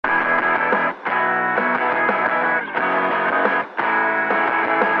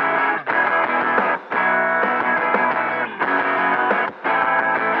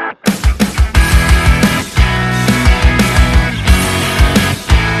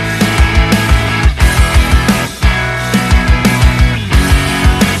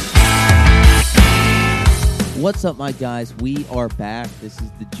What's up, my guys? We are back. This is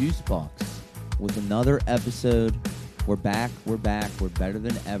the Juice Box with another episode. We're back. We're better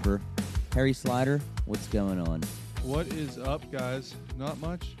than ever. Harry Slider, what's going on? What is up, guys? Not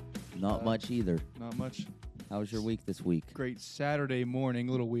much. Not much either. Not much. How was your week this week? Great Saturday morning.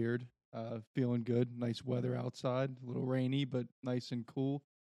 A little weird. Feeling good. Nice weather outside. A little rainy, but nice and cool.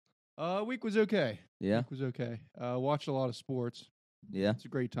 Week was okay. Yeah? Week was okay. Watched a lot of sports. Yeah? It's a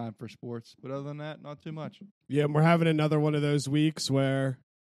great time for sports. But other than that, not too much. Yeah, and we're having another one of those weeks where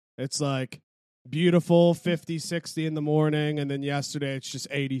it's like beautiful 50, 60 in the morning, and then yesterday it's just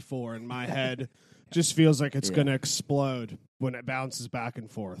 84 in my head. Just feels like it's going to explode when it bounces back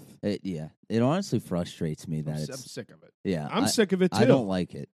and forth. It honestly frustrates me that I'm sick of it. Yeah. I'm sick of it, too. I don't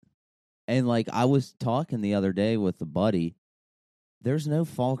like it. And, I was talking the other day with a buddy. There's no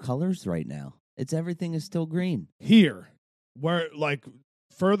fall colors right now. Everything is still green. Here, where,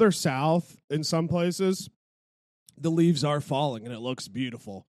 further south in some places, the leaves are falling, and it looks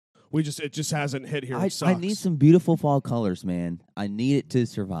beautiful. It just hasn't hit here. I need some beautiful fall colors, man. I need it to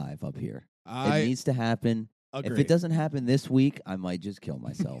survive up here. It needs to happen. Agree. If it doesn't happen this week, I might just kill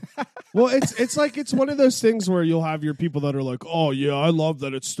myself. Well, it's one of those things where you'll have your people that are like, oh, yeah, I love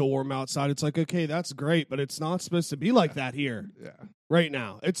that it's still warm outside. It's like, okay, that's great, but it's not supposed to be like that here right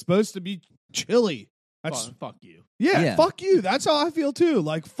now. It's supposed to be chilly. Fuck you. Yeah, fuck you. That's how I feel, too.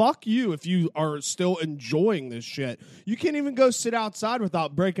 Fuck you if you are still enjoying this shit. You can't even go sit outside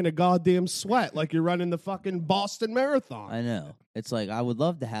without breaking a goddamn sweat like you're running the fucking Boston Marathon. I know. It's like I would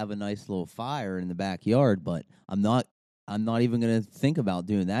love to have a nice little fire in the backyard, but I'm not even going to think about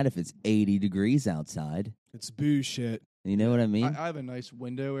doing that if it's 80 degrees outside. It's bullshit. You know what I mean? I have a nice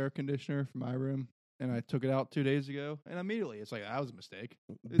window air conditioner for my room. And I took it out 2 days ago, and immediately it's like, that was a mistake.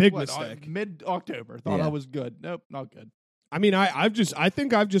 Big mistake. Mid-October, thought I was good. Nope, not good. I mean, I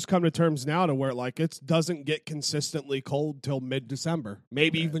think I've just come to terms now to where it doesn't get consistently cold till mid-December,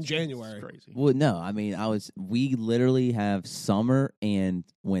 maybe even January. It's crazy. Well, no, I mean, we literally have summer and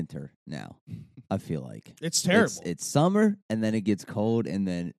winter now. I feel like it's terrible. It's summer, and then it gets cold, and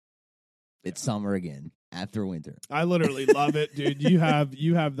then it's summer again. After winter. I literally love it, dude. You have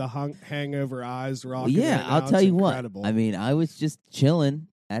the hangover eyes rocking. Yeah, right I'll now. tell It's you incredible. what. I mean, I was just chilling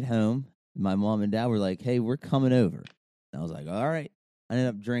at home. My mom and dad were like, hey, we're coming over. And I was like, all right. I ended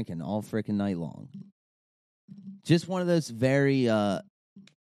up drinking all freaking night long. Just one of those very,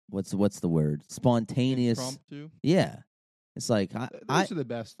 what's the word? Spontaneous. Impromptu. Yeah. It's like, Those are the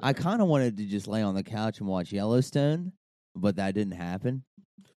best. I kind of wanted to just lay on the couch and watch Yellowstone, but that didn't happen.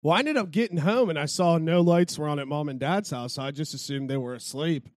 Well, I ended up getting home, and I saw no lights were on at Mom and Dad's house, so I just assumed they were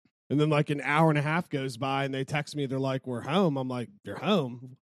asleep. And then, an hour and a half goes by, and they text me. They're like, we're home. I'm like, you're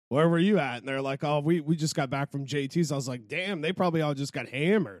home? Where were you at? And they're like, oh, we just got back from JT's. I was like, damn, they probably all just got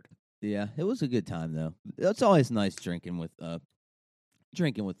hammered. Yeah, it was a good time, though. It's always nice drinking with the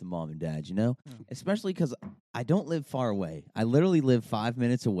mom and dad, Especially because I don't live far away. I literally live 5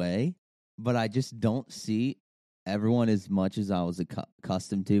 minutes away, but I just don't see everyone as much as I was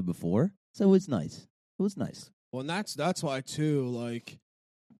accustomed to before. So it's nice. It was nice. Well, and that's why, too,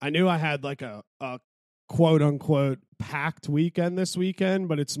 I knew I had, a quote-unquote packed weekend this weekend,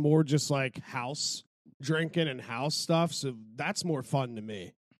 but it's more just, house drinking and house stuff, so that's more fun to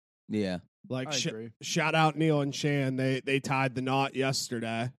me. Yeah. I agree. Shout out Neil and Shan. They tied the knot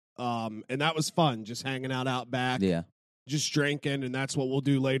yesterday, and that was fun, just hanging out back. Yeah. Just drinking, and that's what we'll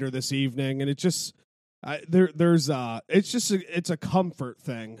do later this evening, and it just... it's a comfort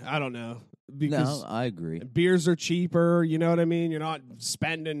thing. I don't know. Because no, I agree. Beers are cheaper, you know what I mean? You're not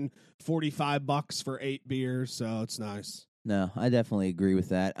spending $45 for 8 beers, so it's nice. No, I definitely agree with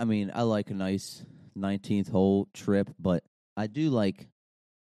that. I mean, I like a nice 19th hole trip, but I do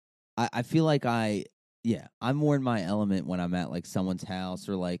I feel like I'm more in my element when I'm at someone's house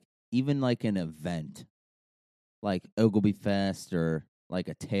or even an event, like Ogilvy Fest or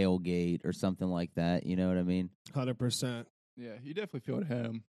a tailgate or something like that. You know what I mean? 100%. Yeah, you definitely feel at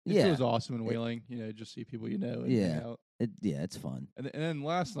home. It Yeah. feels awesome in Wheeling. Just see people and hang out. It's fun. And then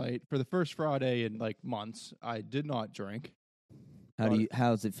last night, for the first Friday in months, I did not drink.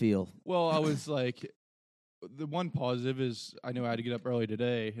 How's it feel? Well, I was the one positive is I knew I had to get up early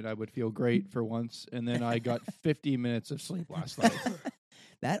today, and I would feel great for once. And then I got 50 minutes of sleep last night.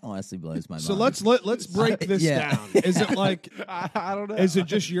 That honestly blows my mind. So let's break this down. Is it I don't know. Is it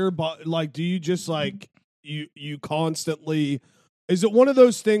just your do you just you constantly? Is it one of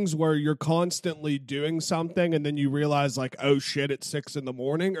those things where you're constantly doing something and then you realize oh shit, it's 6 a.m,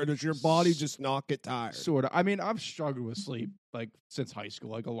 or does your body just not get tired? Sort of. I mean, I've struggled with sleep since high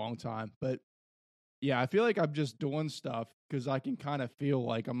school, a long time. But yeah, I feel like I'm just doing stuff because I can kind of feel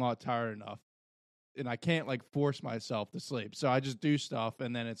like I'm not tired enough. and I can't like force myself to sleep. So I just do stuff,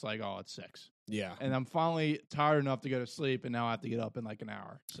 and then it's like, oh, it's 6. Yeah. And I'm finally tired enough to go to sleep, and now I have to get up in like an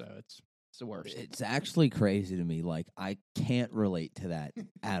hour. So it's the worst. It's actually crazy to me. Like, I can't relate to that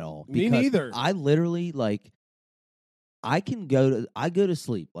at all. Me because neither. I literally, like, I go to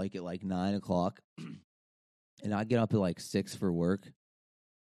sleep, like, at, like, 9 o'clock, and I get up at, like, 6 for work,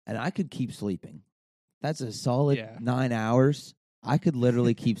 and I could keep sleeping. That's a solid 9 hours. I could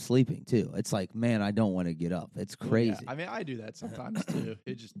literally keep sleeping, too. It's like, man, I don't want to get up. It's crazy. Yeah. I mean, I do that sometimes, too.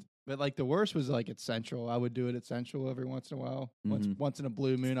 But, like, the worst was, like, at Central. I would do it at Central every once in a while. Once in a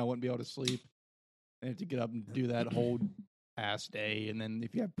blue moon, I wouldn't be able to sleep. I have to get up and do that whole ass day. And then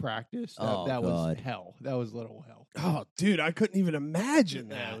if you have practice, that was hell. That was literal hell. Oh, dude, I couldn't even imagine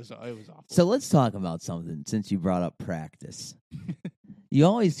that. Yeah, it was awful. So let's talk about something since you brought up practice. You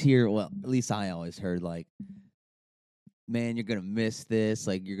always hear, well, at least I always heard, like, man, you're going to miss this.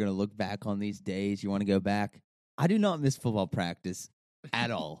 Like, you're going to look back on these days. You want to go back? I do not miss football practice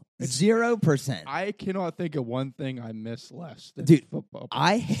at all. 0%. I cannot think of one thing I miss less than Dude, football. Did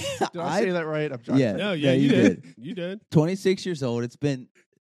I say that right? I'm trying to think. No, yeah, you did. You did. 26 years old. It's been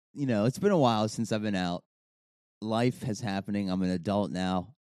a while since I've been out. Life has happening. I'm an adult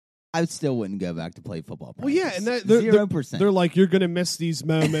now. I still wouldn't go back to play football practice. Well, yeah, and 0%. They're like, you're gonna miss these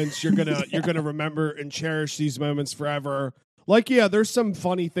moments. You're gonna remember and cherish these moments forever. Like, yeah, there's some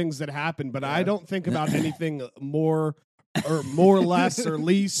funny things that happen, but I don't think about anything more less or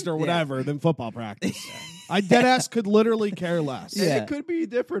least or whatever than football practice. I deadass could literally care less. Yeah. It could be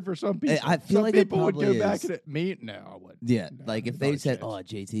different for some people. I feel some like people it would go probably back is. and me. No, I wouldn't. Yeah, No, like if not they a said, chance. "Oh,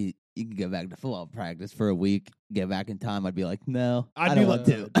 JT, you can go back to football practice for a week, get back in time," I'd be like, "No, I'd I be don't like,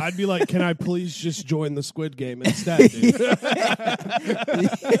 want to." I'd be like, can I please just join the Squid Game instead, dude?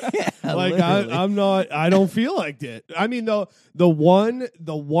 Like, I'm not. I don't feel like it. I mean, the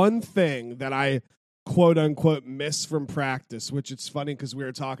one thing that I quote unquote miss from practice, which it's funny because we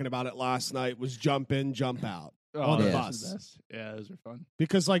were talking about it last night, was jump in, jump out on the those are bus. the best. Yeah, those are fun.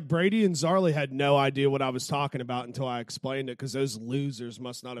 Because like Brady and Zarley had no idea what I was talking about until I explained it. Because those losers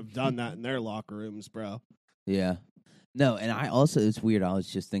must not have done that in their locker rooms, bro. Yeah. No, and I also, it's weird. I was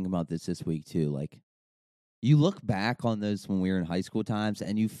just thinking about this week too. Like, you look back on those when we were in high school times,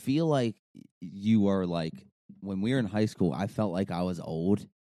 and you feel like you are like, when we were in high school, I felt like I was old. Do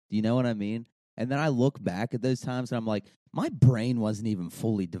you know what I mean? And then I look back at those times, and I'm like, my brain wasn't even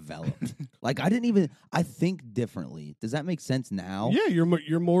fully developed. Like, I think differently. Does that make sense now? Yeah, you're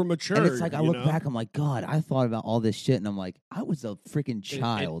more mature. And it's like, I look back, I'm like, God, I thought about all this shit, and I'm like, I was a freaking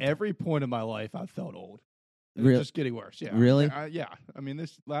child. At every point in my life, I felt old. It's Really? just getting worse. Yeah. Really? Yeah. I mean,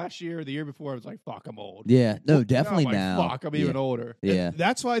 this last year, the year before, I was like, fuck, I'm old. Yeah. No, definitely I'm like, now. Fuck, I'm even older. Yeah.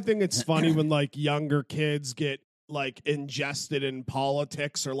 That's why I think it's funny when like younger kids get like ingested in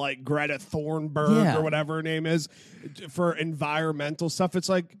politics, or like Greta Thunberg or whatever her name is, for environmental stuff. It's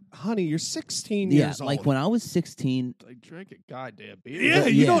like, honey, you're 16 years old. Like when I was 16, Like, drink a goddamn beer. Yeah,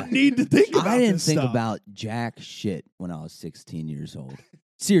 you don't need to think about I didn't this think stuff. about jack shit when I was 16 years old.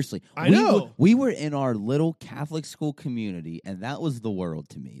 Seriously. I know. We were in our little Catholic school community, and that was the world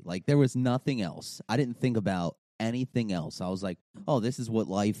to me. Like, there was nothing else. I didn't think about anything else. I was like, oh, this is what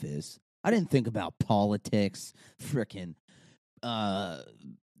life is. I didn't think about politics, frickin'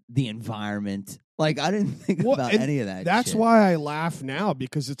 the environment. Like, I didn't think about any of that That's shit. why I laugh now,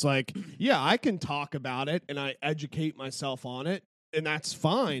 because it's like, yeah, I can talk about it and I educate myself on it, and that's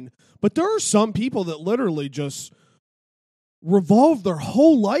fine. But there are some people that literally just revolve their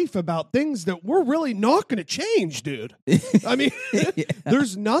whole life about things that we're really not going to change, dude. I mean, Yeah.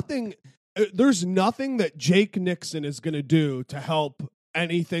 there's nothing that Jake Nixon is going to do to help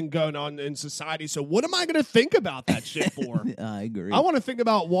anything going on in society. So what am I going to think about that shit for? I agree. I want to think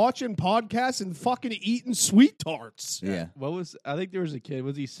about watching podcasts and fucking eating sweet tarts. Yeah. I think there was a kid,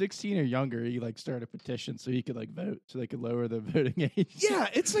 was he 16 or younger? He like started a petition so he could like vote, so they could lower the voting age. Yeah,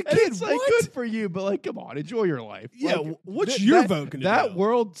 it's like, And kid, it's like what? good for you, but like, come on, enjoy your life. Yeah, Like, what's your vote gonna That do?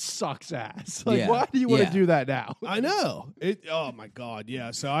 world sucks ass. Like, Yeah. why do you want to Yeah. do that now? I know. Oh my God,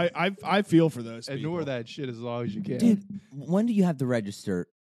 yeah. So I feel for those people. Ignore that shit as long as you can. Dude, when do you have to register?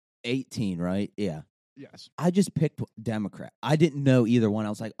 18, right? Yeah. Yes. I just picked Democrat. I didn't know either one. I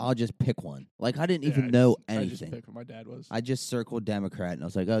was like, I'll just pick one. Like, I didn't even know I just anything. picked what my dad was. I just circled Democrat, and I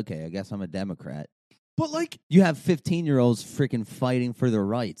was like, okay, I guess I'm a Democrat. But like, You have 15-year-olds freaking fighting for their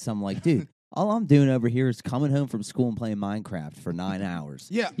rights. I'm like, dude, all I'm doing over here is coming home from school and playing Minecraft for 9 hours.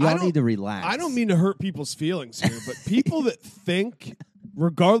 yeah, Y'all need to relax. I don't mean to hurt people's feelings here, but people that think,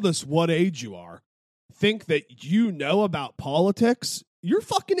 regardless what age you are, think that you know about politics, you're a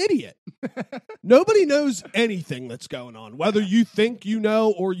fucking idiot. Nobody knows anything that's going on. Whether you think you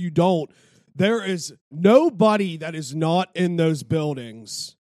know or you don't, There is nobody that is not in those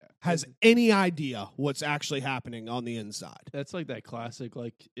buildings has any idea what's actually happening on the inside. That's like that classic,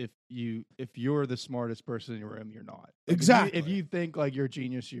 like if you're the smartest person in your room, you're not. Like Exactly. If you think like you're a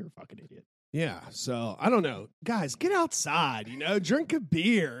genius, you're a fucking idiot. Yeah, so I don't know. Guys, get outside, drink a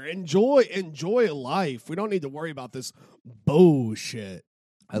beer, enjoy life. We don't need to worry about this bullshit.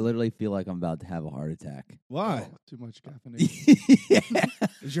 I literally feel like I'm about to have a heart attack. Why? Oh, too much caffeination. Yeah.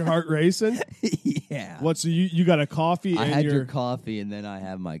 Is your heart racing? Yeah. What, so you got a coffee I and had your your coffee and then I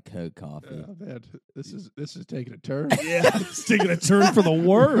have my Coke coffee. Oh, man, this is taking a turn. Yeah, it's taking a turn for the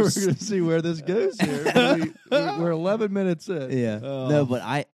worst. We're gonna see where this goes here. We're 11 minutes in. Yeah. No,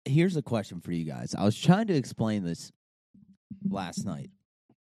 but here's a question for you guys. I was trying to explain this last night,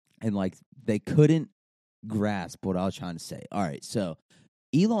 and they couldn't grasp what I was trying to say. All right, so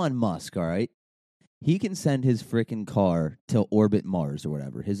Elon Musk, all right, he can send his freaking car to orbit Mars or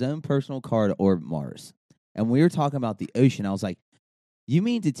whatever, his own personal car to orbit Mars. And we were talking about the ocean. I was like, you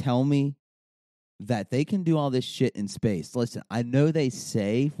mean to tell me that they can do all this shit in space? Listen, I know they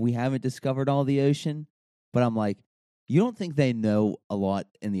say we haven't discovered all the ocean, but I'm like, you don't think they know a lot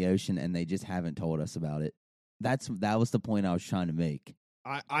in the ocean and they just haven't told us about it? That was the point I was trying to make.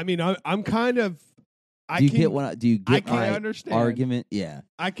 I mean, I'm kind of. Do you get my understand. argument? Yeah.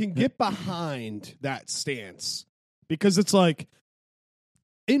 I can get behind that stance because it's like,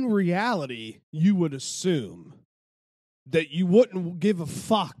 in reality, you would assume that you wouldn't give a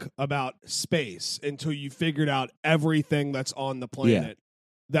fuck about space until you figured out everything that's on the planet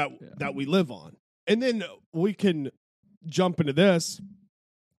that we live on. And then we can jump into this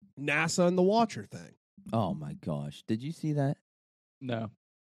NASA and the Watcher thing. Oh my gosh. Did you see that? No.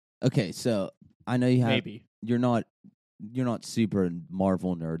 Okay, so I know you have Maybe. You're not super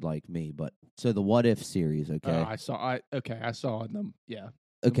Marvel nerd like me, but so the What If series, okay? I saw them. Yeah.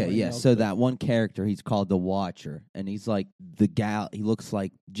 Okay, yeah. So that one character, he's called the Watcher, and he's like he looks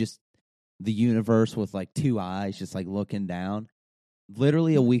like just the universe with like two eyes, just like looking down.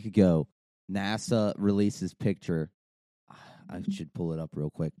 Literally a week ago, NASA released this picture. I should pull it up real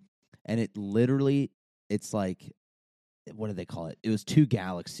quick. And it's like, what do they call it? It was two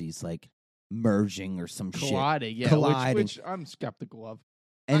galaxies like merging or some colliding, shit. Yeah, colliding. Which I'm skeptical of.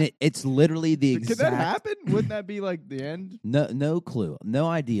 And it's literally the exact... Could that happen? Wouldn't that be like the end? No clue. No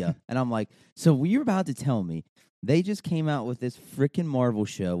idea. And I'm like, so you're about to tell me they just came out with this freaking Marvel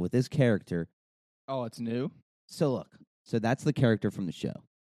show with this character. Oh, it's new? So look. So that's the character from the show.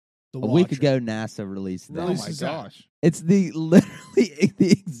 The A week ago, NASA released that. Oh my gosh. It's literally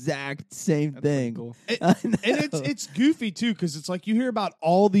the exact same That's thing. cool. And it's goofy, too, because it's like you hear about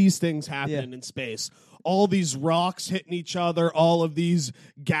all these things happening in space. All these rocks hitting each other, all of these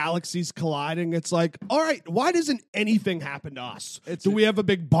galaxies colliding. It's like, all right, why doesn't anything happen to us? Do we have a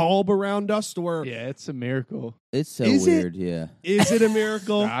big bulb around us to where... Yeah, it's a miracle. It's so weird, yeah. Is it a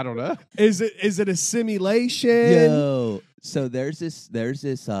miracle? I don't know. Is it a simulation? Yo, so there's this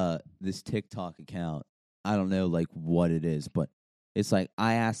TikTok account. I don't know like what it is, but it's like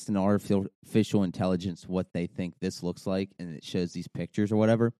I asked an artificial intelligence what they think this looks like, and it shows these pictures or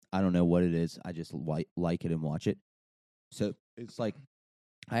whatever. I don't know what it is. I just like it and watch it. So it's like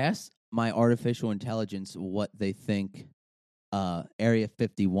I asked my artificial intelligence what they think Area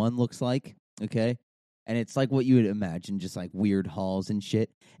 51 looks like, okay? And it's like what you would imagine, just like weird halls and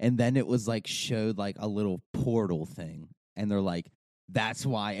shit. And then it was like showed like a little portal thing, and they're like, that's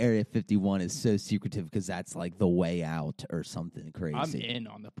why Area 51 is so secretive because that's like the way out or something crazy. I'm in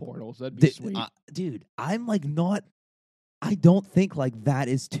on the portals. That'd be sweet. Dude, I'm like not... I don't think like that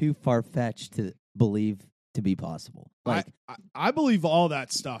is too far-fetched to believe to be possible. Like I believe all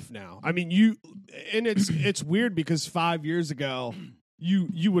that stuff now. I mean, it's weird because 5 years ago,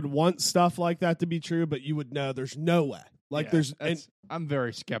 you would want stuff like that to be true, but you would know there's no way. Like I'm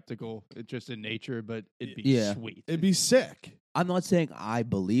very skeptical just in nature, but it'd be sweet. It'd be sick. I'm not saying I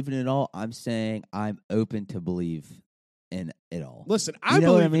believe in it all. I'm saying I'm open to believe in it all. Listen, I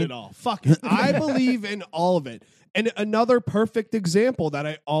believe in it all. Fuck it. I believe in all of it. And another perfect example that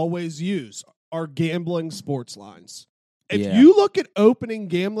I always use are gambling sports lines. If you look at opening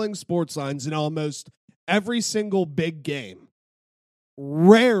gambling sports lines in almost every single big game,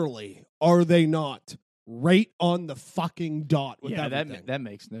 rarely are they not right on the fucking dot with everything. That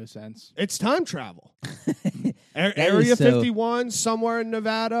makes no sense. It's time travel. Area 51, somewhere in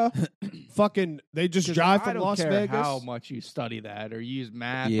Nevada. Fucking, they just drive from Las Vegas. How much you study that or use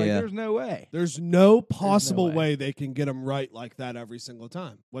math? Like, there's no way. There's no possible way they can get them right like that every single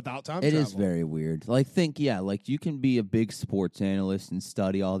time without time travel. It is very weird. Like, like you can be a big sports analyst and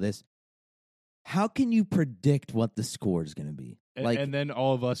study all this. How can you predict what the score is going to be? Like, and then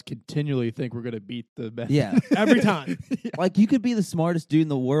all of us continually think we're going to beat the best. yeah, Every time. like you could be the smartest dude in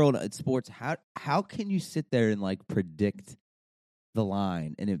the world at sports. How can you sit there and like predict the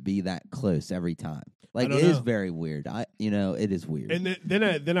line and it be that close every time? Like it is very weird. It is weird. And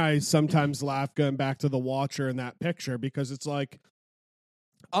then I sometimes laugh going back to the Watcher in that picture because it's like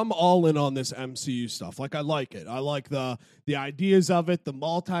I'm all in on this MCU stuff. Like I like it. I like the ideas of it, the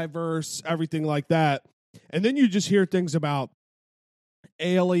multiverse, everything like that. And then you just hear things about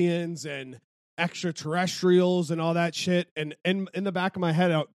aliens and extraterrestrials and all that shit. And in the back of my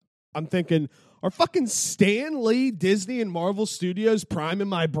head, I'm thinking, are fucking Stan Lee, Disney, and Marvel Studios priming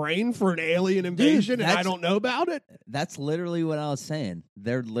my brain for an alien invasion and I don't know about it? That's literally what I was saying.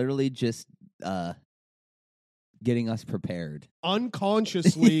 They're literally just getting us prepared.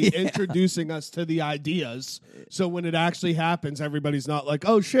 Unconsciously introducing us to the ideas. So when it actually happens, everybody's not like,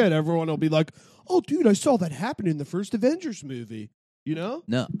 oh shit. Everyone will be like, oh dude, I saw that happen in the first Avengers movie. You know?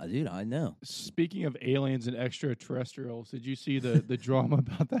 No, dude, I know. Speaking of aliens and extraterrestrials, did you see the drama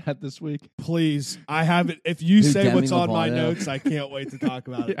about that this week? Please, I haven't. If you say Demi what's on my Lovato. notes, I can't wait to talk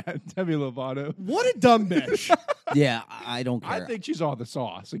about it. Yeah, Demi Lovato. What a dumb bitch. Yeah, I don't care. I think she's on the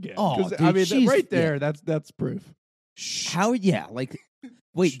sauce again. Oh, 'Cause, dude, I mean, she's- right there, that's proof. How? Yeah, like,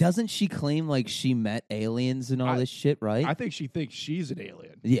 wait, doesn't she claim like she met aliens and all this shit? Right? I think she thinks she's an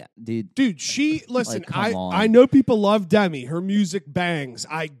alien. Yeah, dude. Dude, listen, come on. I know people love Demi. Her music bangs.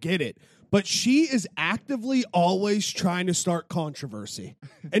 I get it. But she is actively always trying to start controversy.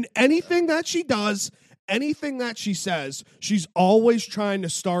 And anything that she does, anything that she says, she's always trying to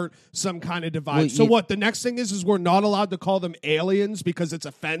start some kind of divide. Well, so what? The next thing is we're not allowed to call them aliens because it's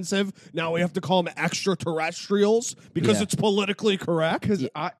offensive. Now we have to call them extraterrestrials because Yeah. it's politically correct. Because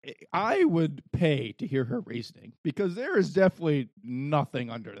I would pay to hear her reasoning because there is definitely nothing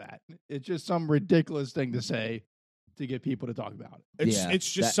under that. It's just some ridiculous thing to say to get people to talk about it.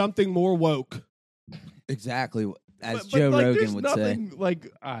 It's just something more woke. Exactly. As But, Joe like, Rogan there's would say. nothing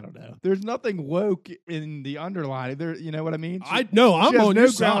like I don't know. There's nothing woke in the underlying. There, you know what I mean? I'm She on has your no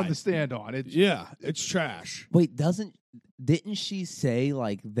side. ground to stand on. It's trash. Wait, didn't she say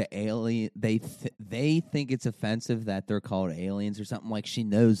like the alien? They think it's offensive that they're called aliens or something. Like she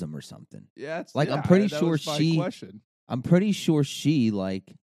knows them or something. Yeah, I'm pretty that sure was my she- question. I'm pretty sure she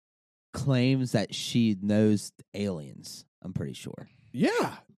like claims that she knows aliens. I'm pretty sure.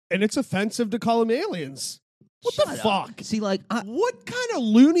 Yeah, and it's offensive to call them aliens. What the Shut fuck? up. See, like, What kind of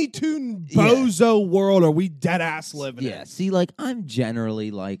Looney Tune Yeah. bozo world are we dead ass living yeah. in? See, like, I'm generally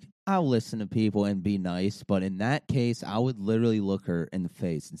like, I'll listen to people and be nice, but in that case, I would literally look her in the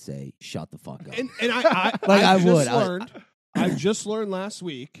face and say, "Shut the fuck up." And I Like, I just would. learned. I just learned last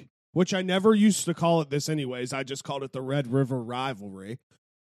week, which I never used to call it this anyways. I just called it the Red River rivalry.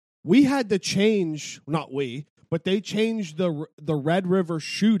 We had to change, not we, but they changed the Red River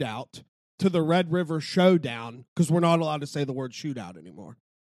shootout to the Red River Showdown because we're not allowed to say the word shootout anymore.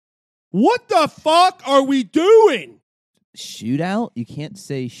 What the fuck are we doing? Shootout? You can't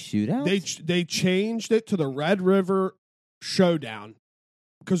say shootout. They changed it to the Red River Showdown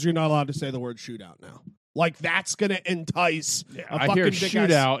because you're not allowed to say the word shootout now. Like that's gonna entice a I fucking hear big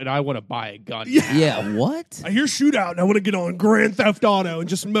shootout and I want to buy a gun. Yeah. Yeah. What? I hear shootout and I want to get on Grand Theft Auto and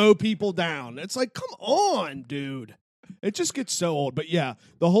just mow people down. It's like, come on, dude. It just gets so old. But yeah,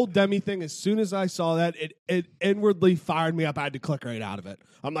 the whole Demi thing, as soon as I saw that, it inwardly fired me up. I had to click right out of it.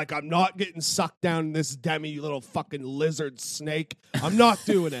 I'm like, I'm not getting sucked down in this Demi, you little fucking lizard snake. I'm not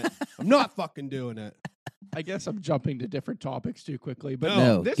doing it. I'm not fucking doing it. I guess I'm jumping to different topics too quickly, but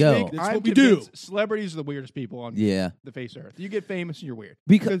No, this go. week That's I'm what we do. convinced celebrities are the weirdest people on Yeah. the face of earth. You get famous and you're weird.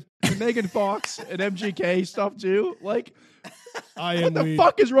 Because The Megan Fox and MGK stuff too. Like, I what am the weed.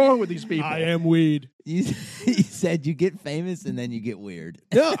 fuck is wrong with these people? I am weed. you said you get famous and then you get weird.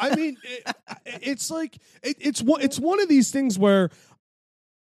 No, I mean, it's like it's one of these things where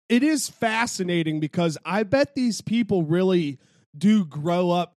it is fascinating because I bet these people really do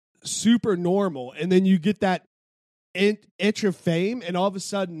grow up super normal, and then you get that itch of fame, and all of a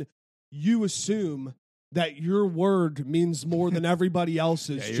sudden you assume that your word means more than everybody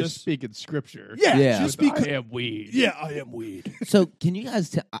else's. Yeah, you're just speaking scripture. Yeah. just With, because. I am weed. Yeah, I am weed. So can you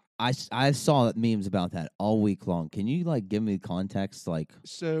guys? I saw memes about that all week long. Can you like give me context? Like,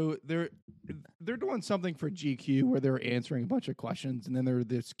 So they're doing something for GQ where they're answering a bunch of questions, and then they're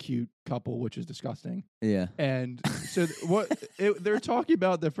this cute couple, which is disgusting. yeah, And so they're talking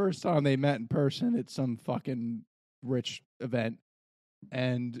about the first time they met in person at some fucking rich event,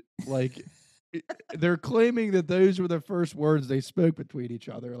 and like they're claiming that those were the first words they spoke between each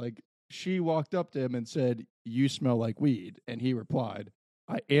other. Like she walked up to him and said, "You smell like weed," and he replied,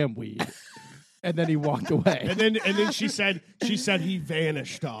 "I am weed." And then he walked away. And then she said he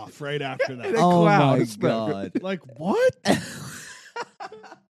vanished off right after that. Oh cloud my of smoke. god! Like what?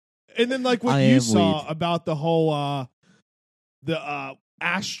 And then like what I you am saw weak. about the whole the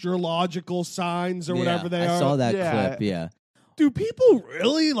astrological signs or whatever they I are. saw that Yeah. clip. Yeah, Do people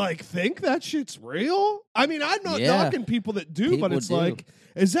really like think that shit's real? I mean, I'm not Yeah. knocking people that do, but People it's do. like,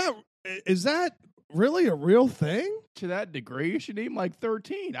 is that really a real thing? To that degree, she named like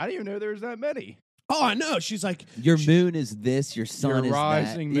 13. I didn't even know there was that many. Oh, I know. She's like, your moon is this. Your sun Your is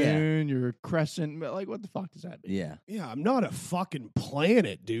rising that. moon, your crescent. Like, what the fuck does that mean? Yeah, yeah, I'm not a fucking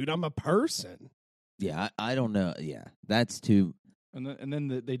planet, dude. I'm a person. yeah. I don't know. Yeah, that's too. And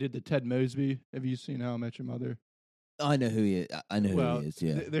then they did the Ted Mosby. Have you seen How I Met Your Mother? I know who he is. I know who he is.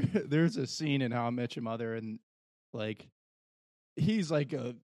 Yeah. There's a scene in How I Met Your Mother, and like he's like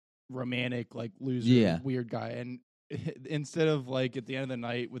a romantic, like loser, Yeah. weird guy. And instead of like at the end of the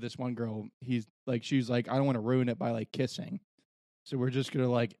night with this one girl, she's like, I don't want to ruin it by like kissing, so we're just gonna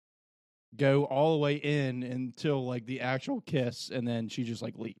like go all the way in until like the actual kiss, and then she just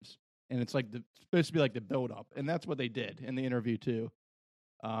like leaves. And it's like supposed to be like the build up, and that's what they did in the interview too.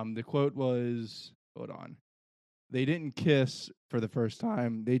 The quote was, hold on. They didn't kiss for the first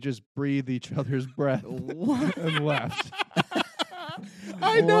time. They just breathed each other's breath and left.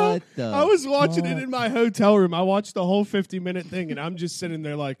 I know. What the I was watching it fuck? in my hotel room. I watched the whole 50-minute thing, and I'm just sitting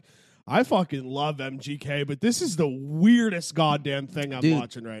there like, I fucking love MGK, but this is the weirdest goddamn thing I'm Dude.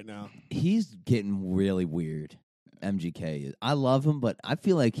 watching right now. He's getting really weird. MGK is. I love him, but I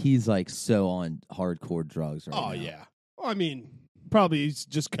feel like he's like so on hardcore drugs right now. Oh, yeah. Well, I mean, probably he's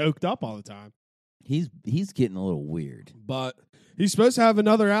just coked up all the time. He's getting a little weird. But he's supposed to have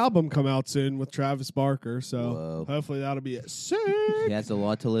another album come out soon with Travis Barker, so Whoa. hopefully that'll be sick. He has a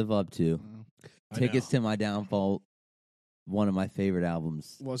lot to live up to. I Tickets know. to My Downfall, one of my favorite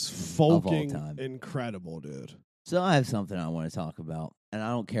albums. Was all folking time. incredible, dude. So I have something I want to talk about, and I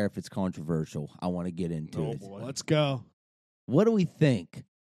don't care if it's controversial. I want to get into it. Let's go. What do we think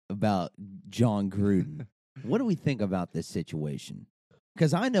about John Gruden? What do we think about this situation?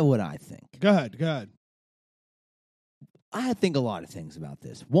 Because I know what I think. Go ahead. I think a lot of things about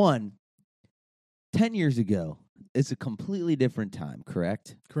this. One, 10 years ago, it's a completely different time,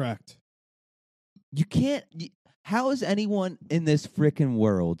 correct? Correct. You can't. How is anyone in this frickin'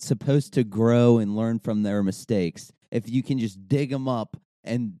 world supposed to grow and learn from their mistakes if you can just dig them up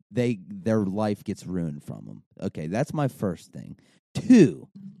and their life gets ruined from them? Okay, that's my first thing. Two,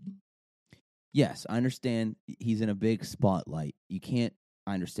 yes, I understand he's in a big spotlight. You can't.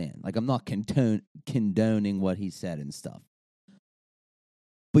 I understand. Like, I'm not condoning what he said and stuff.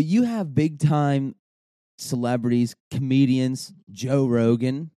 But you have big time celebrities, comedians, Joe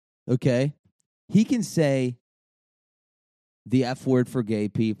Rogan, okay? He can say the F word for gay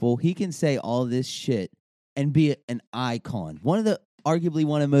people. He can say all this shit and be an icon. Arguably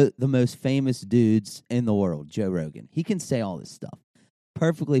one of the most famous dudes in the world, Joe Rogan. He can say all this stuff.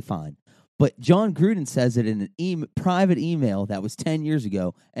 Perfectly fine. But John Gruden says it in an private email that was 10 years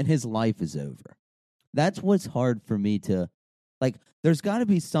ago, and his life is over. That's what's hard for me to... Like, there's got to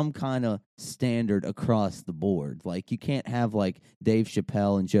be some kind of standard across the board. Like, you can't have, like, Dave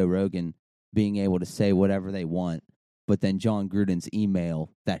Chappelle and Joe Rogan being able to say whatever they want, but then John Gruden's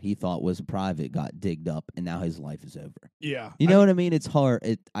email that he thought was private got digged up, and now his life is over. Yeah. You know what I mean? It's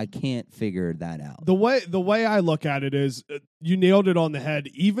hard. I can't figure that out. The way I look at it is, you nailed it on the head.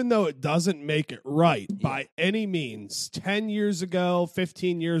 Even though it doesn't make it right by any means, 10 years ago,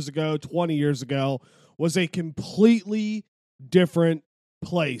 15 years ago, 20 years ago was a completely different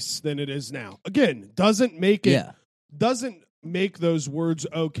place than it is now. Again, doesn't make those words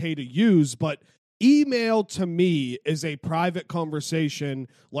okay to use, but email to me is a private conversation,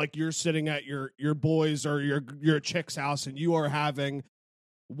 like you're sitting at your boys or your chick's house and you are having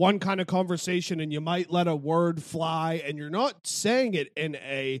one kind of conversation and you might let a word fly and you're not saying it in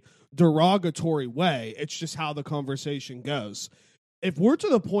a derogatory way. It's just how the conversation goes. If we're to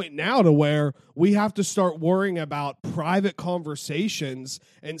the point now to where we have to start worrying about private conversations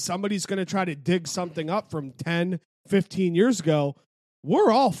and somebody's going to try to dig something up from 10, 15 years ago,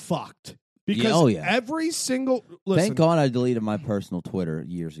 we're all fucked. Because every single... Listen, Thank God I deleted my personal Twitter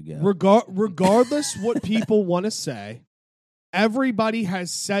years ago. Regardless what people want to say, everybody has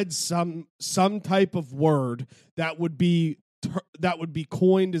said some type of word that would be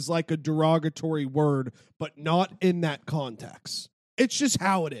coined as like a derogatory word, but not in that context. It's just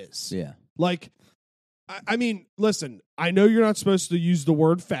how it is. Yeah. Like, I mean, listen, I know you're not supposed to use the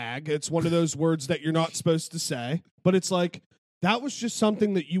word fag. It's one of those words that you're not supposed to say. But it's like, that was just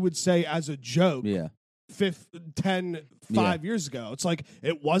something that you would say as a joke 5 years ago. It's like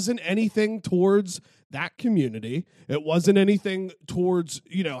it wasn't anything towards that community. It wasn't anything towards,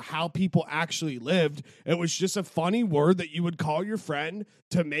 how people actually lived. It was just a funny word that you would call your friend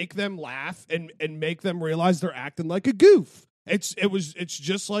to make them laugh and make them realize they're acting like a goof. It's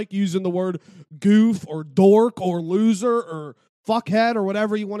just like using the word goof or dork or loser or fuckhead or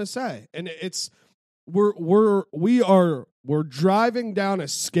whatever you want to say. And we're driving down a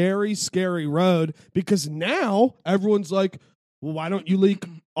scary, scary road because now everyone's like, well, why don't you leak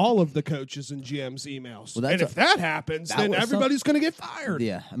all of the coaches and GM's emails? Well, and if that happens, then everybody's going to get fired.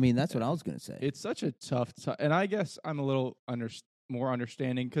 Yeah, I mean, that's what I was going to say. It's such a tough and I guess I'm a little more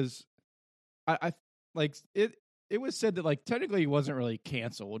understanding because I like it. It was said that like technically he wasn't really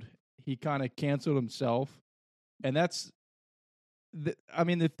canceled. He kind of canceled himself, and that's.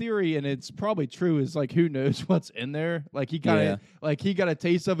 The theory, and it's probably true, is like who knows what's in there. Like he got a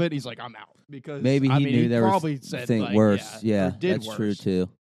taste of it. He's like, I'm out because maybe he knew there probably was said something like, worse. Yeah, that's worse. True too.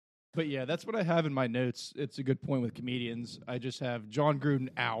 But yeah, that's what I have in my notes. It's a good point with comedians. I just have John Gruden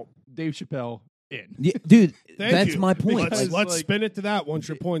out, Dave Chappelle in. Yeah, dude, Thank that's you. my point. Let's spin it to that once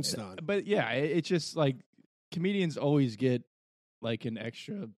your point's done. But yeah, it's just like comedians always get like an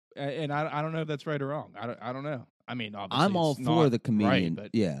extra, and I don't know if that's right or wrong. I don't know. I mean, obviously I'm all for the comedian. Right, but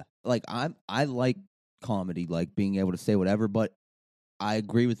yeah, like I like comedy, like being able to say whatever. But I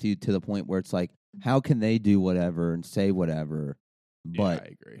agree with you to the point where it's like, how can they do whatever and say whatever? But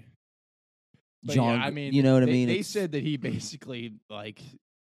I agree. But John, yeah, I mean, you know what I mean? They said that he basically like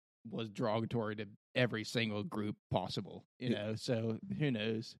was derogatory to every single group possible. So who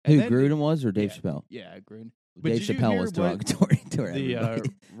knows? Who, Gruden was or Dave Chappelle? Yeah, Gruden. Dave Chappelle was derogatory to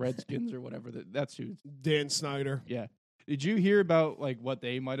the Redskins or whatever. That's who. Dan Snyder. Yeah. Did you hear about like what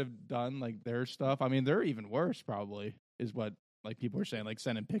they might have done, like their stuff? I mean, they're even worse, probably, is what like people are saying, like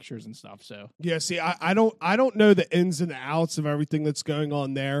sending pictures and stuff. So yeah, see, I don't know the ins and outs of everything that's going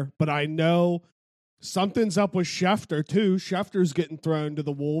on there, but I know something's up with Schefter too. Schefter's getting thrown to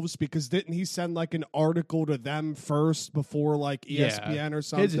the wolves because didn't he send like an article to them first before like ESPN or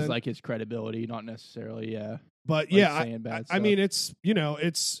something? His is like his credibility, not necessarily. Yeah. But like yeah, I mean, it's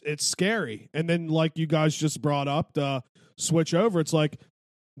it's scary. And then like you guys just brought up the switch over, it's like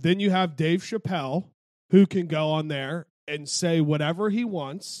then you have Dave Chappelle who can go on there and say whatever he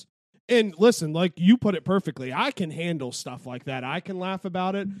wants. And listen, like you put it perfectly, I can handle stuff like that. I can laugh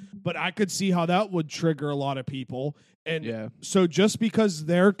about it, but I could see how that would trigger a lot of people. And so just because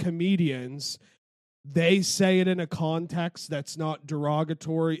they're comedians, they say it in a context that's not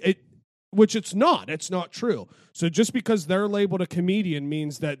derogatory. Which it's not. It's not true. So just because they're labeled a comedian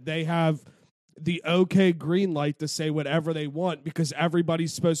means that they have the okay green light to say whatever they want because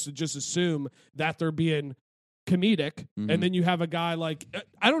everybody's supposed to just assume that they're being comedic. Mm-hmm. And then you have a guy like,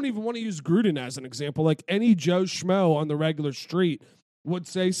 I don't even want to use Gruden as an example. Like any Joe Schmo on the regular street would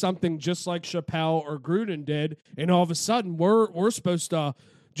say something just like Chappelle or Gruden did. And all of a sudden we're supposed to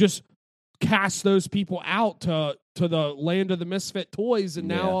just cast those people out to the land of the misfit toys, and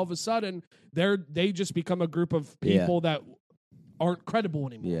now all of a sudden they just become a group of people that aren't credible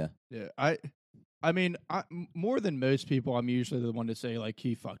anymore. Yeah. I mean, more than most people, I'm usually the one to say like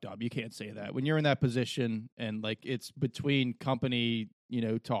he fucked up. You can't say that when you're in that position and like it's between company,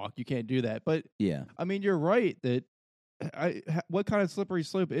 talk. You can't do that. But yeah, I mean, you're right that what kind of slippery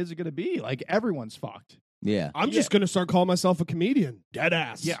slope is it going to be? Like everyone's fucked. Yeah, I'm just going to start calling myself a comedian. Dead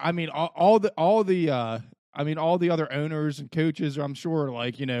ass. Yeah, I mean all the other owners and coaches, I'm sure,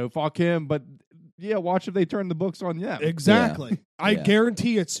 like fuck him. But yeah, watch if they turn the books on them. Exactly. Yeah. I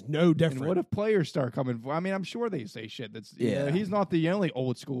guarantee it's no different. And what if players start coming? I mean, I'm sure they say shit. That's he's not the only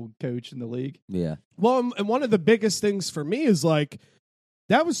old school coach in the league. Yeah. Well, and one of the biggest things for me is like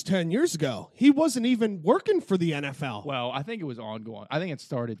that was 10 years ago. He wasn't even working for the NFL. Well, I think it was ongoing. I think it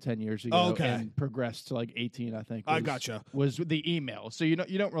started 10 years ago and progressed to like 18, I think. I gotcha. Was the email. So you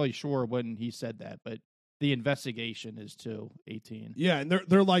don't really sure when he said that, but the investigation is till 18. Yeah, and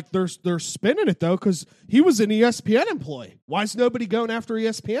they're spinning it though because he was an ESPN employee. Why is nobody going after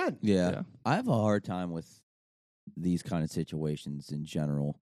ESPN? Yeah. I have a hard time with these kind of situations in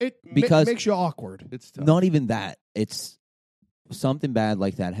general. Because makes you awkward. It's tough. Not even that. It's something bad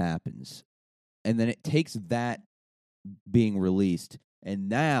like that happens, and then it takes that being released, and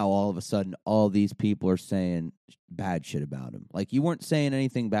now all of a sudden all these people are saying bad shit about him. Like you weren't saying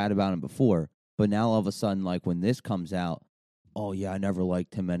anything bad about him before, but now all of a sudden, like when this comes out, oh yeah, I never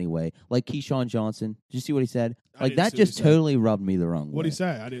liked him anyway. Like Keyshawn Johnson, did you see what he said? Like that just totally rubbed me the wrong way. What'd he say?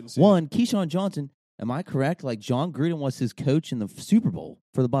 I didn't see. One, Keyshawn Johnson, am I correct? Like John Gruden was his coach in the Super Bowl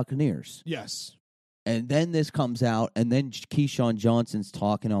for the Buccaneers. Yes. And then this comes out, and then Keyshawn Johnson's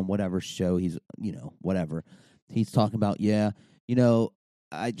talking on whatever show he's, whatever. He's talking about, I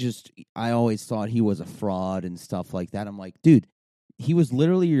always thought he was a fraud and stuff like that. I'm like, dude, he was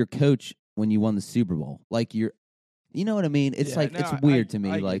literally your coach when you won the Super Bowl. Like, you know what I mean? It's it's weird to me.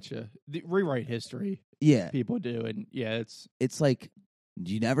 Rewrite history. Yeah. People do. And it's like,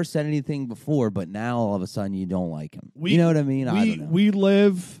 you never said anything before, but now all of a sudden you don't like him. You know what I mean? I don't know. We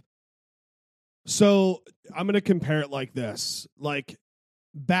live. So I'm going to compare it like this. Like,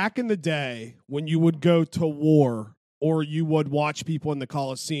 back in the day when you would go to war or you would watch people in the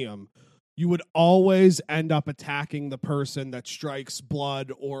Coliseum, you would always end up attacking the person that strikes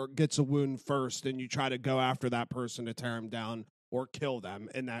blood or gets a wound first, and you try to go after that person to tear them down or kill them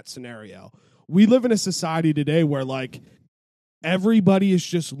in that scenario. We live in a society today where, like, everybody is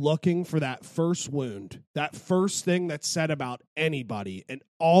just looking for that first wound, that first thing that's said about anybody. And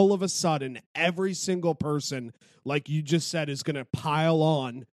all of a sudden, every single person, like you just said, is going to pile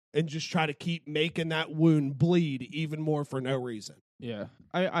on and just try to keep making that wound bleed even more for no reason. Yeah,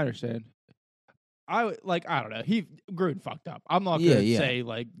 I understand. I don't know. Gruden fucked up. I'm not going to say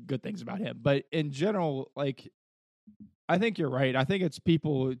like good things about him, but in general, like, I think you're right. I think it's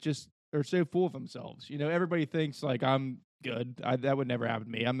people just are so full of themselves. Everybody thinks like I'm good. That would never happen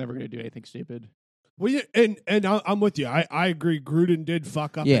to me. I'm never going to do anything stupid. Well, yeah, and I'm with you. I agree. Gruden did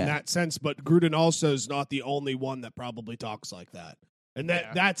fuck up in that sense, but Gruden also is not the only one that probably talks like that. And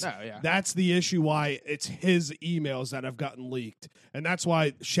that's the issue why it's his emails that have gotten leaked. And that's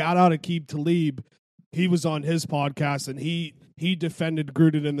why, shout out Aqib Talib, he was on his podcast and he defended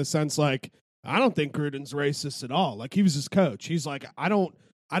Gruden in the sense like, I don't think Gruden's racist at all. Like, he was his coach. He's like, I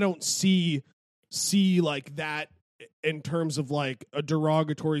don't see like that in terms of like a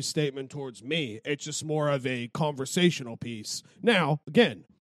derogatory statement towards me. It's just more of a conversational piece. Now, again,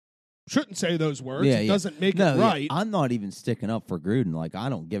 shouldn't say those words. It doesn't make it right. I'm not even sticking up for Gruden. Like, I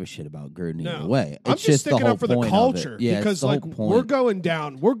don't give a shit about Gruden either way. I'm just sticking up for the culture because like we're going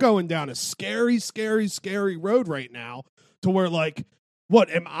down a scary, scary, scary road right now to where like, what,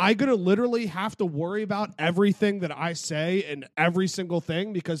 am I going to literally have to worry about everything that I say and every single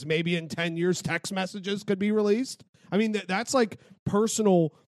thing because maybe in 10 years text messages could be released? I mean, that's like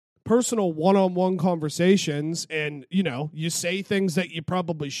personal one-on-one conversations, and you say things that you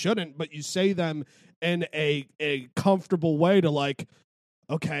probably shouldn't, but you say them in a comfortable way to like,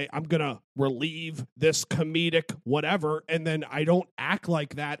 okay, I'm gonna relieve this comedic whatever, and then I don't act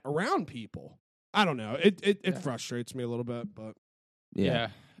like that around people. I don't know. It frustrates me a little bit, but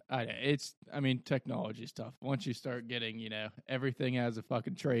technology stuff. Once you start getting everything has a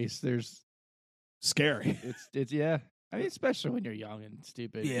fucking trace, there's scary. It's I mean, especially when you're young and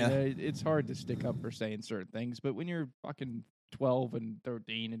stupid. Yeah. It's hard to stick up for saying certain things, but when you're fucking 12 and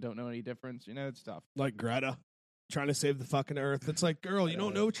 13 and don't know any difference, it's tough. Like Greta trying to save the fucking earth. It's like, girl, you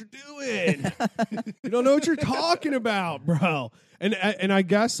don't know what you're doing. You don't know what you're talking about, bro. And I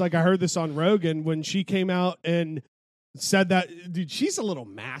guess, like, I heard this on Rogan when she came out and said that, dude, she's a little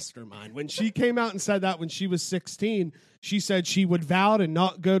mastermind. When she came out and said that when she was 16, she said she would vow to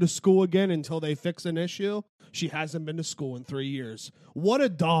not go to school again until they fix an issue. She hasn't been to school in 3 years. What a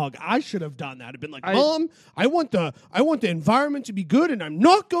dog. I should have done that. I've been like, Mom, I want the environment to be good, and I'm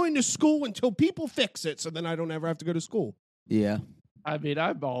not going to school until people fix it, so then I don't ever have to go to school. Yeah. I mean,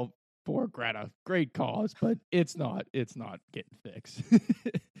 I'm all for Greta. Great cause, but it's not getting fixed.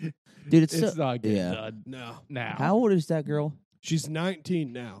 Dude, it's not getting done. No. Now. How old is that girl? She's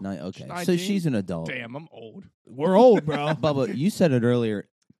 19 now. Okay. 19? So she's an adult. Damn, I'm old. We're old, bro. Bubba, you said it earlier,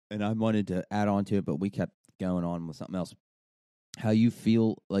 and I wanted to add on to it, but we kept going on with something else. How you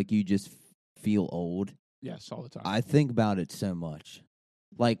feel like you just feel old. Yes, all the time. I think about it so much.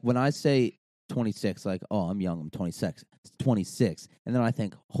 Like, when I say 26, like, oh, I'm young, I'm 26. It's 26. And then I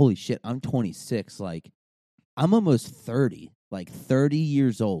think, holy shit, I'm 26. Like, I'm almost 30. Like, 30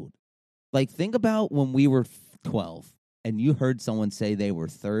 years old. Like, think about when we were 12 and you heard someone say they were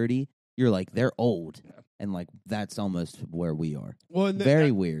 30. You're like, they're old. Yeah. And, like, that's almost where we are. Well,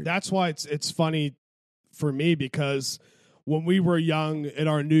 very weird. That's why it's funny for me, because when we were young at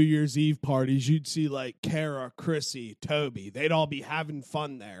our New Year's Eve parties, you'd see like Kara, Chrissy, Toby. They'd all be having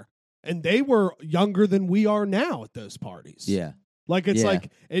fun there. And they were younger than we are now at those parties. Yeah. Like, it's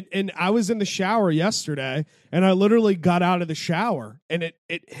like, and I was in the shower yesterday, and I literally got out of the shower, and it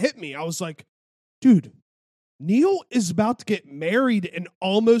hit me. I was like, dude, Neil is about to get married and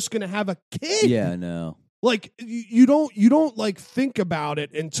almost going to have a kid. Yeah, I know. Like, you don't like think about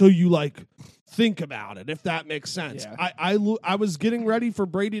it until you like think about it, if that makes sense. Yeah. I was getting ready for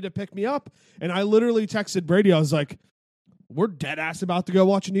Brady to pick me up, and I literally texted Brady. I was like, we're dead ass about to go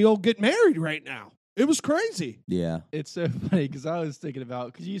watch Neil get married right now. It was crazy. Yeah. It's so funny because I was thinking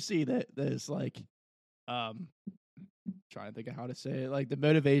about because you see that there's like, trying to think of how to say it, like the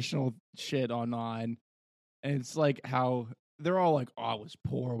motivational shit online, and it's like how they're all like, "Oh, I was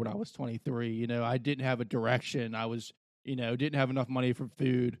poor when I was 23. You know, I didn't have a direction. I was, didn't have enough money for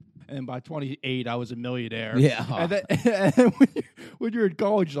food, and by 28, I was a millionaire." Yeah. And then when you're in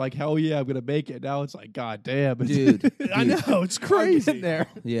college, you're like, "Hell yeah, I'm gonna make it." Now it's like, "God damn, Dude. I know, it's I'm crazy. getting there."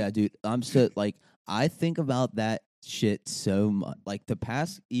 Yeah, dude. I'm so like I think about that shit so much. Like the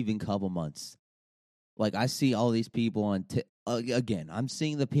past even couple months, like I see all these people on again. I'm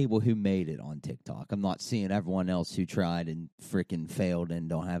seeing the people who made it on TikTok. I'm not seeing everyone else who tried and freaking failed and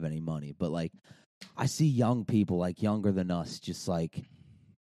don't have any money. But like, I see young people like younger than us, just like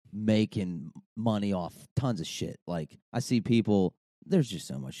making money off tons of shit. Like I see people. There's just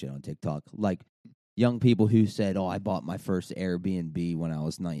so much shit on TikTok. Like young people who said, "Oh, I bought my first Airbnb when I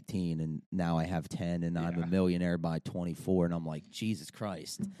was 19, and now I have 10, and I'm a millionaire by 24." And I'm like, Jesus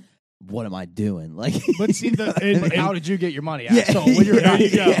Christ, what am I doing? Like, But see, How did you get your money? Yeah. Asshole? When you were there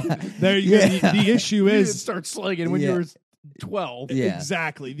you go. Yeah. There you go. The issue you didn't is start slinging when you were 12. Yeah.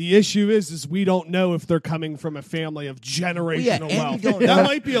 exactly. The issue is we don't know if they're coming from a family of generational and you wealth. don't That know-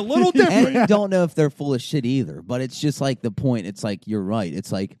 might be a little and different. you don't know if they're full of shit either. But it's just like the point. It's like you're right.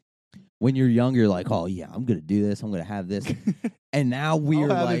 It's like when you're younger, you're like, "Oh yeah, I'm gonna do this. I'm gonna have this." And now we're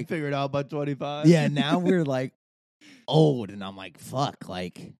I'll have it like, figured out by 25. yeah, now we're like old, and I'm like, fuck,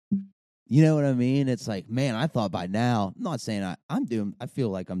 like, you know what I mean? It's like, man, I thought by now. I'm not saying I feel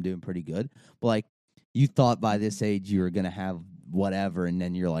like I'm doing pretty good, but like, you thought by this age you were gonna have whatever, and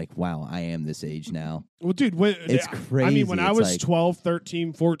then you're like, wow, I am this age now. Well, dude, It's crazy. I mean, when I It's was like- 12,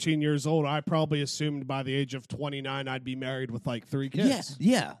 13, 14 years old, I probably assumed by the age of 29 I'd be married with like 3 kids.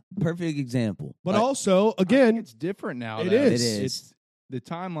 Yeah, perfect example. But Like, also, I think again, it's different now. It though. is. It is. It's the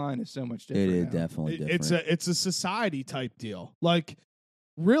timeline is so much it different. is now. definitely different. it's a society type deal. Like,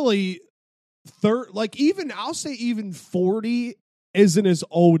 really, even I'll say even 40 isn't as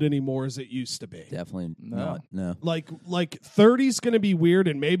old anymore as it used to be. Definitely No. not. No. Like 30 is going to be weird,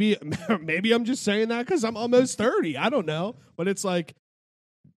 and maybe I'm just saying that because I'm almost 30. I don't know, but it's like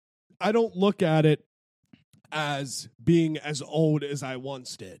I don't look at it as being as old as I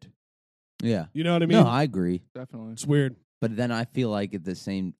once did. Yeah. You know what I mean? No, I agree. Definitely. It's weird. But then I feel like at the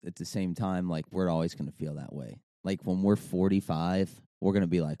same time, like we're always going to feel that way. Like when we're 45, we're going to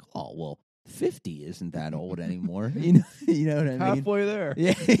be like, oh well, 50 isn't that old anymore. You know what I mean? Halfway there.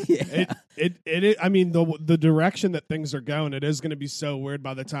 Yeah, yeah. I mean, the direction that things are going, it is going to be so weird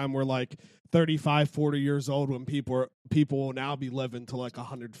by the time we're like 35, 40 years old when people will now be living to like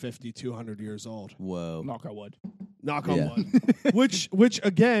 150, 200 years old. Whoa. Knock on wood. Knock on Yeah. wood. which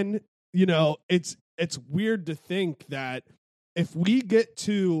again, it's weird to think that if we get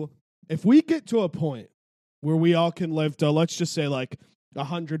to a point where we all can live to, let's just say like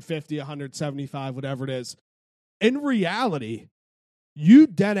 150, 175, whatever it is, in reality, you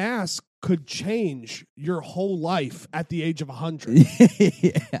dead ass could change your whole life at the age of 100.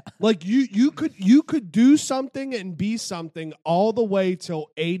 Yeah. Like you could do something and be something all the way till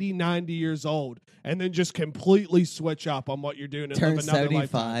 80, 90 years old, and then just completely switch up on what you're doing and Turn live another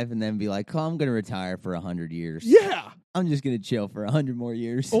 75 lifetime. and then be like, oh, I'm going to retire for 100 years. Yeah. I'm just going to chill for 100 more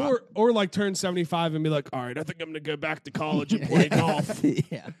years. Or like turn 75 and be like, all right, I think I'm going to go back to college and play golf.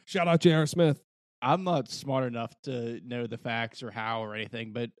 Yeah. Shout out J.R. Smith. I'm not smart enough to know the facts or how or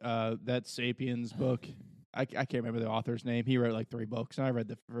anything, but that Sapiens book, I can't remember the author's name. He wrote like 3 books, and I read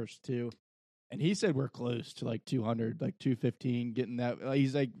the first 2. And he said we're close to like 200, like 215, getting that.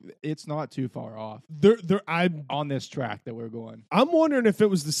 He's like, it's not too far off I'm on this track that we're going. wondering if it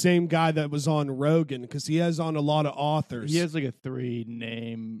was the same guy that was on Rogan, because he has on a lot of authors. He has like a 3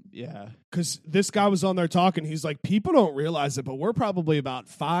 name. Yeah. Because this guy was on there talking. He's like, people don't realize it, but we're probably about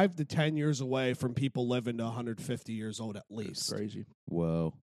 5 to 10 years away from people living to 150 years old at least. It's crazy.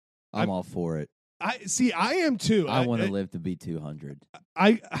 Whoa. I'm all for it. I am too. I want to live to be 200.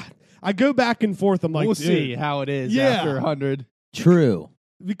 I go back and forth. I'm like, we'll dude, see how it is Yeah. after 100. True.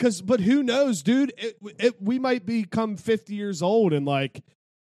 but who knows, dude? We might become 50 years old and like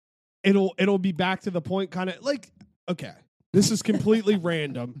it'll be back to the point, kind of like, okay, this is completely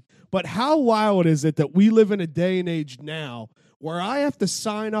random, but how wild is it that we live in a day and age now where I have to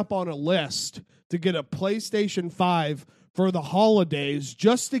sign up on a list to get a PlayStation 5 for the holidays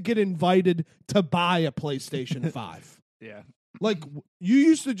just to get invited to buy a PlayStation 5? Yeah. Like, you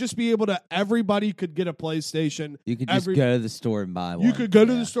used to just be able to, everybody could get a PlayStation. You could just go to the store and buy one. You could go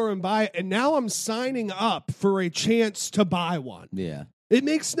to the store and buy it, and now I'm signing up for a chance to buy one. Yeah. It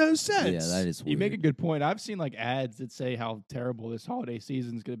makes no sense. Yeah, that is weird. You make a good point. I've seen like ads that say how terrible this holiday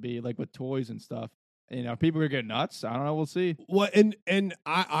season is going to be, like with toys and stuff. You know, people are getting nuts. I don't know. We'll see. What and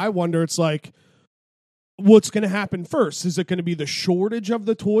I wonder, it's like, what's going to happen first? Is it going to be the shortage of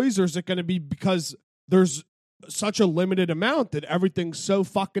the toys, or is it going to be because there's such a limited amount that everything's so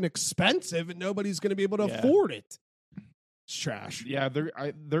fucking expensive and nobody's going to be able to afford it? It's trash. Yeah, they're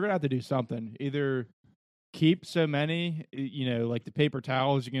gonna have to do something. Either keep so many, you know, like the paper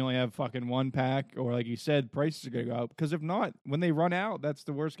towels, you can only have fucking one pack, or like you said, prices are gonna go up. Because if not, when they run out, that's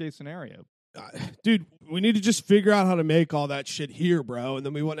the worst case scenario. Dude, we need to just figure out how to make all that shit here, bro, and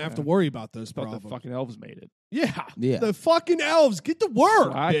then we wouldn't have to worry about those But problems. the fucking elves made it. Yeah, the fucking elves, get to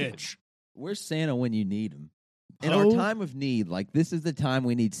work, bitch. Where's Santa when you need him? In our time of need, like this is the time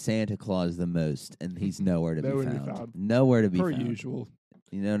we need Santa Claus the most, and he's nowhere to be found. Nowhere to be found. Per usual.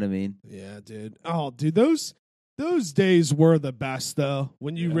 You know what I mean? Yeah, dude. Oh, dude, those days were the best, though.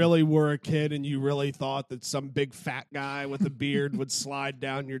 When you really were a kid and you really thought that some big fat guy with a beard would slide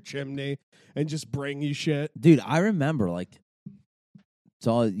down your chimney and just bring you shit. Dude, I remember, like, to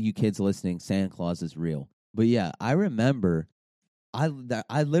all you kids listening, Santa Claus is real. But yeah, I remember I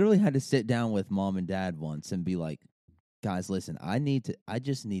literally had to sit down with mom and dad once and be like, guys, listen, I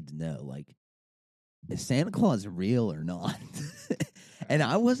just need to know, like, is Santa Claus real or not? And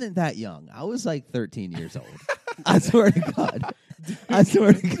I wasn't that young. I was like 13 years old. I swear to God. I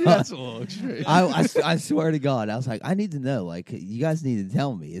swear to God. That's a little extreme. I swear to God. I was like, I need to know. Like, you guys need to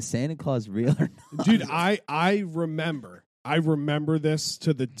tell me, is Santa Claus real or not? Dude, I remember this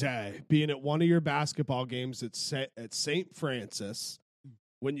to the day, being at one of your basketball games at St. Francis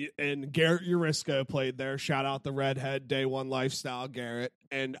and Garrett Urisco played there. Shout out the redhead Day One Lifestyle, Garrett.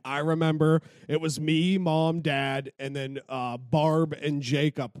 And I remember it was me, mom, dad, and then Barb and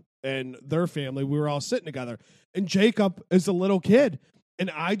Jacob and their family. We were all sitting together. And Jacob is a little kid. And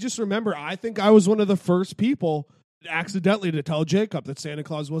I just remember, I think I was one of the first people accidentally to tell Jacob that Santa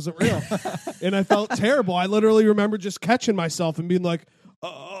Claus wasn't real. And I felt terrible. I literally remember just catching myself and being like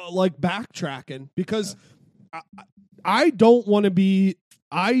backtracking, because I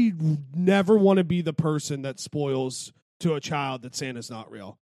never want to be the person that spoils to a child that Santa's not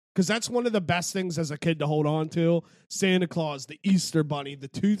real. Because that's one of the best things as a kid to hold on to. Santa Claus, the Easter Bunny, the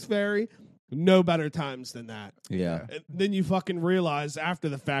Tooth Fairy. No better times than that. Yeah. And then you fucking realize after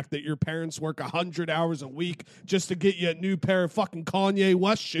the fact that your parents work 100 hours a week just to get you a new pair of fucking Kanye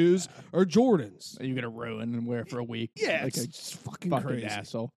West shoes or Jordans. You're going to ruin and wear for a week. Yeah, like it's fucking crazy.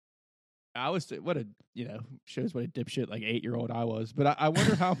 Asshole. Shows what a dipshit like 8-year-old I was. But I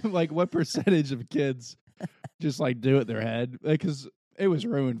wonder how, like, what percentage of kids just like do it in their head. Because it was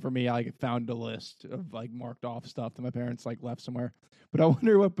ruined for me. I found a list of like marked off stuff that my parents like left somewhere. But I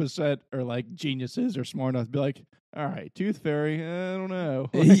wonder what percent are like geniuses or smart enough to be like, all right, Tooth Fairy, I don't know.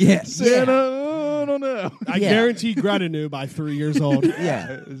 Like, Santa, I don't know. I guarantee Greta knew by 3 years old.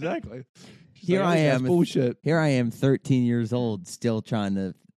 Yeah, exactly. Here I am. Bullshit. Here I am, 13 years old, still trying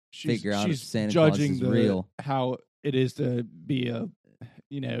to figure out if Santa Claus is real. How it is to be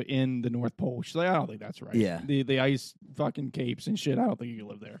in the North Pole. She's like, I don't think that's right. Yeah. The ice fucking capes and shit, I don't think you can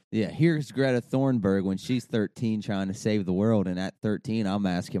live there. Yeah, here's Greta Thunberg when she's 13 trying to save the world, and at 13, I'm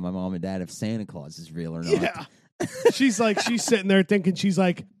asking my mom and dad if Santa Claus is real or not. Yeah. She's sitting there thinking, she's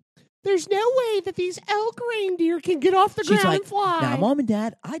like, there's no way that these elk reindeer can get off the ground and fly. Now, Mom and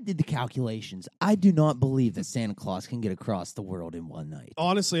Dad, I did the calculations. I do not believe that Santa Claus can get across the world in one night.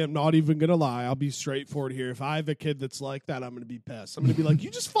 Honestly, I'm not even going to lie. I'll be straightforward here. If I have a kid that's like that, I'm going to be pissed. I'm going to be like,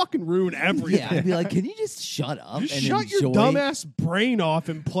 you just fucking ruin everything. Yeah, I'd be like, can you just shut up just and shut enjoy? your dumbass brain off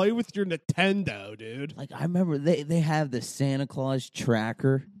and play with your Nintendo, dude. Like, I remember they have the Santa Claus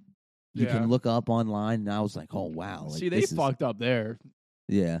tracker. You can look up online, and I was like, oh, wow. Like, see, they fucked up there.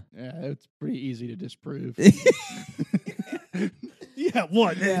 Yeah. Yeah, it's pretty easy to disprove. Yeah,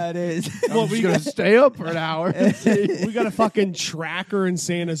 what? Yeah, it is. Well, we going to stay up for an hour. We got a fucking tracker in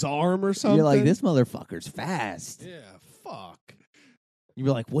Santa's arm or something. You're like, this motherfucker's fast. Yeah, fuck.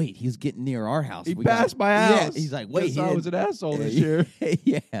 You're like, wait, he's getting near our house. He passed my house. Yeah, he's like, wait, I was an asshole this year.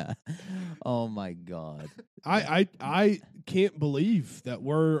 Yeah. Oh, my God. I can't believe that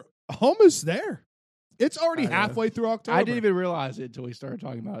we're almost there. It's already halfway through October. I didn't even realize it until we started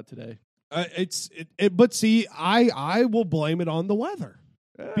talking about it today. But see, I will blame it on the weather.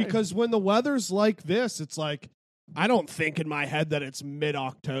 Because when the weather's like this, it's like, I don't think in my head that it's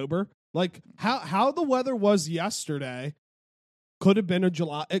mid-October. Like, how the weather was yesterday could have been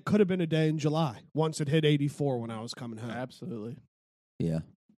it could have been a day in July once it hit 84 when I was coming home. Absolutely. Yeah.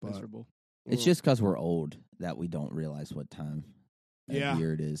 Miserable. It's just because we're old that we don't realize what time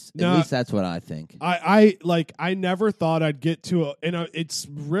year it is. No, at least that's what I think. I never thought I'd get to it's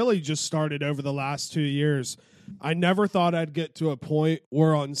really just started over the last 2 years. I never thought I'd get to a point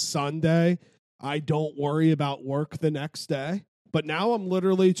where on Sunday I don't worry about work the next day. But now I'm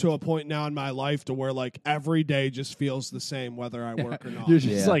literally to a point now in my life to where like every day just feels the same whether I work or not. You're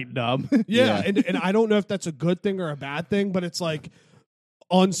just like numb. Yeah. And I don't know if that's a good thing or a bad thing, but it's like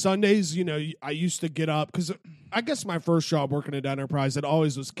on Sundays, you know, I used to get up because I guess my first job working at Enterprise, it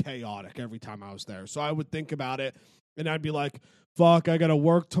always was chaotic every time I was there. So I would think about it and I'd be like, fuck, I got to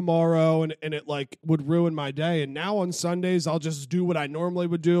work tomorrow. And it like would ruin my day. And now on Sundays, I'll just do what I normally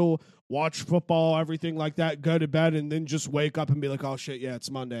would do, watch football, everything like that, go to bed, and then just wake up and be like, oh shit, yeah,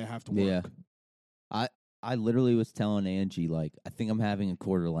 it's Monday, I have to work. Yeah. I literally was telling Angie, like, I think I'm having a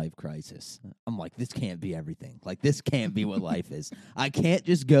quarter life crisis. I'm like, this can't be everything. Like, this can't be what life is. I can't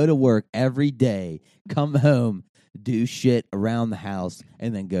just go to work every day, come home, do shit around the house,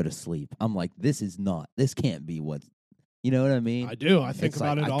 and then go to sleep. I'm like, this can't be what, you know what I mean? I do. I think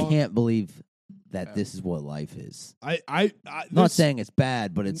about it all. I can't believe that this is what life is. I not saying it's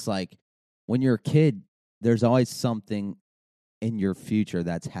bad, but it's like when you're a kid, there's always something in your future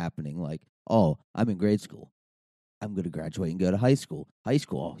that's happening. Like, oh, I'm in grade school. I'm going to graduate and go to high school. High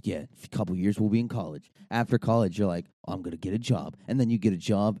school, oh, yeah, a couple years we'll be in college. After college, you're like, oh, I'm going to get a job. And then you get a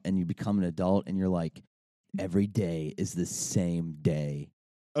job and you become an adult and you're like, every day is the same day.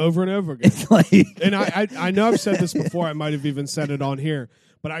 Over and over again. It's like and I know I've said this before. I might have even said it on here.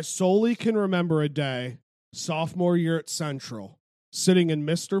 But I solely can remember a day, sophomore year at Central, sitting in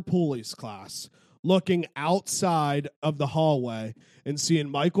Mr. Pooley's class, looking outside of the hallway and seeing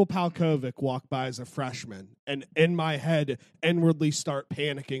Michael Palkovic walk by as a freshman, and in my head inwardly start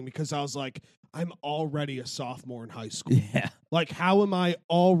panicking because I was like, I'm already a sophomore in high school. Yeah. Like, how am I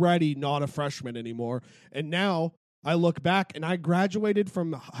already not a freshman anymore? And now I look back and I graduated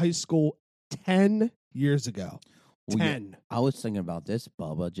from high school 10 years ago. 10. Well, yeah, I was thinking about this,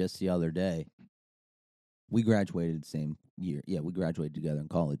 Bubba, just the other day. We graduated the same year. Yeah, we graduated together in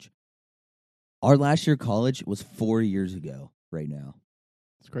college. Our last year of college was 4 years ago right now.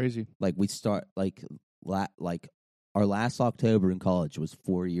 It's crazy. Like, we start, like our last October in college was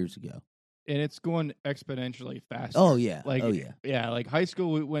 4 years ago. And it's going exponentially faster. Oh, yeah. Like, oh, yeah. Yeah, like high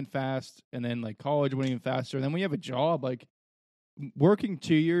school went fast, and then like college went even faster. And then when you have a job, like working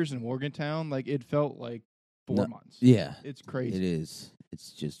 2 years in Morgantown, like it felt like 4 months. Yeah. It's crazy. It is.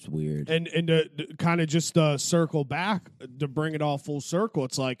 It's just weird. And to kind of just circle back, to bring it all full circle,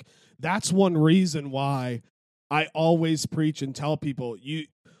 it's like that's one reason why I always preach and tell people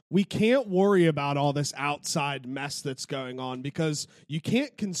we can't worry about all this outside mess that's going on because you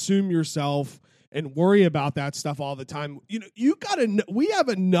can't consume yourself and worry about that stuff all the time. You know, we have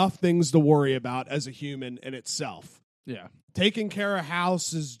enough things to worry about as a human in itself. Yeah. Taking care of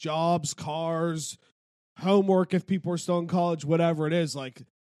houses, jobs, cars, homework if people are still in college, whatever it is. Like,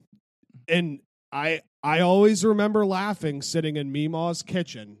 and I always remember laughing sitting in Meemaw's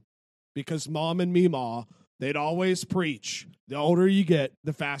kitchen because Mom and Meemaw, they'd always preach, the older you get,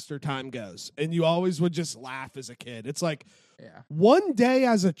 the faster time goes. And you always would just laugh as a kid. It's like, one day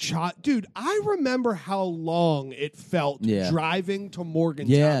as a child, dude, I remember how long it felt driving to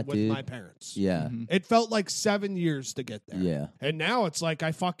Morgantown with my parents. Yeah. Mm-hmm. It felt like 7 years to get there. Yeah. And now it's like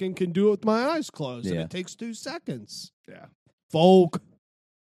I fucking can do it with my eyes closed and Yeah. it takes 2 seconds. Yeah. Folk.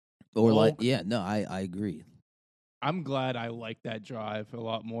 Or like, yeah, no, I agree. I'm glad I like that drive a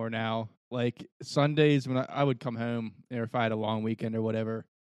lot more now. Like Sundays when I would come home, or if I had a long weekend or whatever,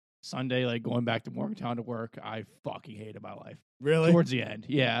 Sunday, like going back to Morgantown to work, I fucking hated my life. Really? Towards the end,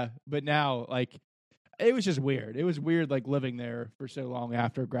 yeah. But now, like, it was just weird. It was weird, like, living there for so long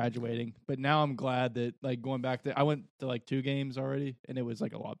after graduating. But now I'm glad that, like, going back I went to, like, 2 games already, and it was,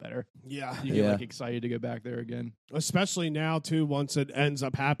 like, a lot better. Yeah. You get, like, excited to go back there again. Especially now, too, once it ends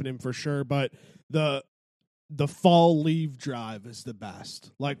up happening for sure. But the fall leave drive is the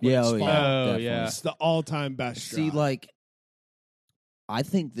best. Like, when it's fall, yeah. it's the all-time best drive. See, like, I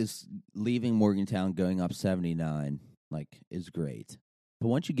think this leaving Morgantown going up 79, like, is great. But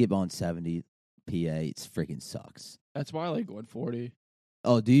once you get on 70 PA, it freaking sucks. That's why I like going 40.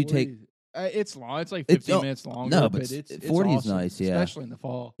 Oh, do you 40, take... it's long. It's like 15 minutes longer. No, but it's 40 is awesome, nice, yeah. Especially in the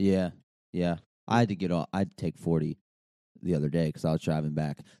fall. Yeah, yeah. I had to get off. I had to take 40 the other day because I was driving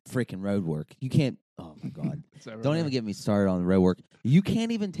back. Freaking road work. You can't... Oh, my God. Don't even get me started on the road work. You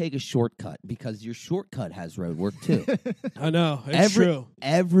can't even take a shortcut because your shortcut has road work, too. I know. It's true.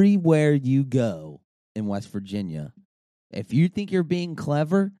 Everywhere you go in West Virginia, if you think you're being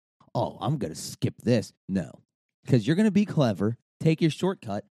clever, oh, I'm going to skip this. No. Because you're going to be clever, take your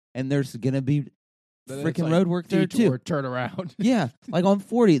shortcut, and there's going to be freaking road work there, too. Turn around. Yeah. Like on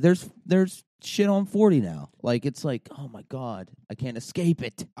 40, there's shit on 40 now. Like, it's like, oh, my God, I can't escape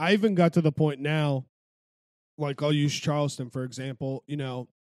it. I even got to the point now, like I'll use Charleston, for example, you know,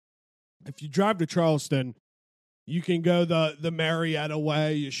 if you drive to Charleston, you can go the Marietta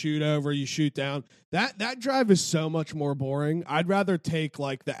way. You shoot over, you shoot down. That drive is so much more boring. I'd rather take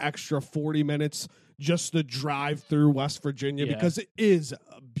like the extra 40 minutes just to drive through West Virginia because it is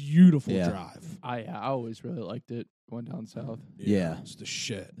a beautiful drive. I always really liked it going down south. Yeah. It's the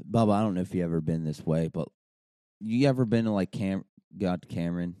shit. Bubba, I don't know if you ever been this way, but you ever been to like got to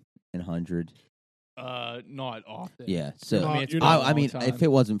Cameron and 100? Not often. Yeah. So I mean, if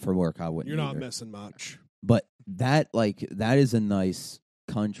it wasn't for work, I wouldn't. You're not either. missing much. But that is a nice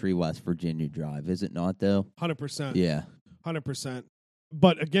country West Virginia drive, is it not? Though 100%. Yeah, 100%.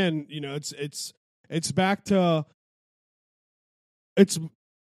 But again, it's back to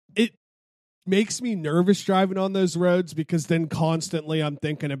it makes me nervous driving on those roads because then constantly I'm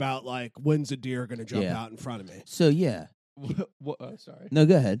thinking about like when's a deer going to jump out in front of me. So yeah. Sorry. No,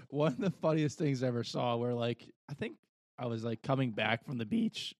 go ahead. One of the funniest things I ever saw where like I think I was like coming back from the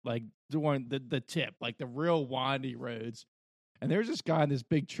beach, like doing the tip, like the real windy roads. And there's this guy in this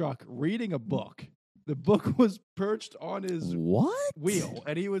big truck reading a book. The book was perched on his wheel,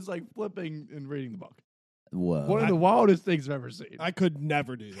 and he was like flipping and reading the book. Whoa. One of the wildest things I've ever seen. I could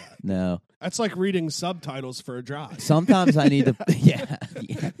never do that. No. That's like reading subtitles for a drive. Sometimes I need to yeah.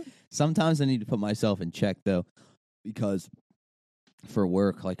 Sometimes I need to put myself in check though, because for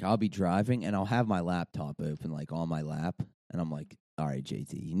work, like I'll be driving and I'll have my laptop open like on my lap, and I'm like, all right,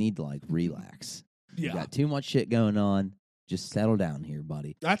 JT, you need to like relax. Yeah. You got too much shit going on. Just settle down here,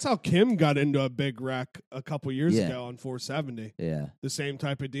 buddy. That's how Kim got into a big wreck a couple years ago on 470. Yeah. The same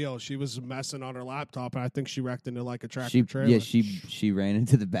type of deal. She was messing on her laptop, and I think she wrecked into like a tractor trailer. Yeah, she ran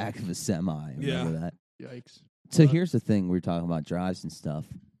into the back of a semi. I remember that. Yikes. So here's the thing. We're talking about drives and stuff.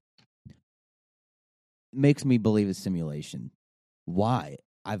 Makes me believe it's simulation. Why?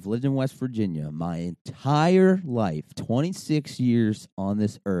 I've lived in West Virginia my entire life, 26 years on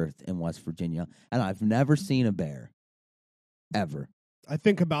this earth in West Virginia, and I've never seen a bear. Ever. I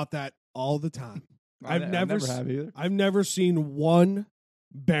think about that all the time. I've never have either. I've never seen one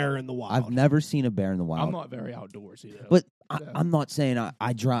bear in the wild. I've never seen a bear in the wild. I'm not very outdoors either. But I'm not saying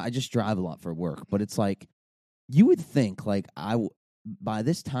I drive. I just drive a lot for work. But it's like you would think like by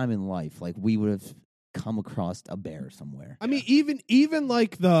this time in life, like we would have come across a bear somewhere. I mean, even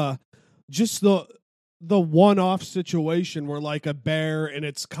like the one-off situation where like a bear and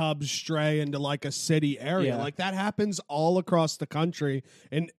its cubs stray into like a city area, like that happens all across the country,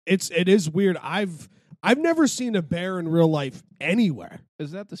 and it is weird. I've never seen a bear in real life anywhere.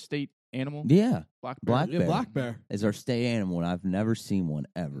 Is that the state animal? Yeah, black bear. Black bear is our state animal, and I've never seen one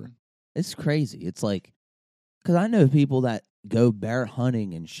ever. It's crazy. It's like because I know people that go bear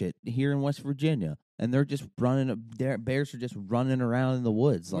hunting and shit here in West Virginia, and they're just running. Bears are just running around in the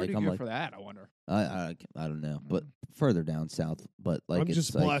woods. Where like do you I'm go like for that. I wonder. I don't know, but further down south. But like, I'm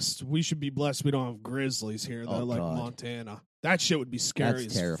just blessed. We should be blessed. We don't have grizzlies here, though, like Montana. That shit would be scary. That's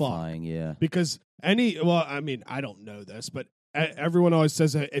as terrifying. fuck. Yeah, because I mean, I don't know this, but everyone always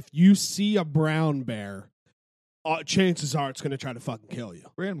says that if you see a brown bear, chances are it's going to try to fucking kill you.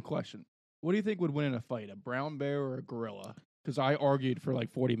 Random question: what do you think would win in a fight, a brown bear or a gorilla? Because I argued for like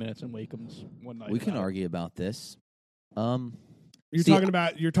 40 minutes in Wakeham's one night. We can argue about this. You're talking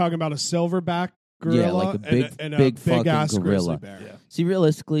about a silverback gorilla, yeah, like a big, and big fucking ass gorilla. Bear. Yeah. See,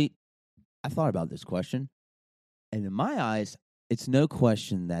 realistically, I thought about this question, and in my eyes, it's no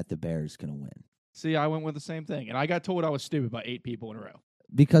question that the bear is going to win. See, I went with the same thing, and I got told I was stupid by 8 people in a row.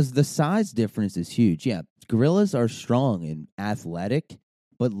 Because the size difference is huge. Yeah, gorillas are strong and athletic,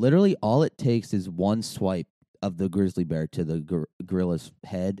 but literally all it takes is one swipe of the grizzly bear to the gorilla's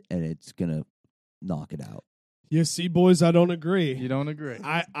head, and it's going to knock it out. You see, boys, I don't agree. You don't agree?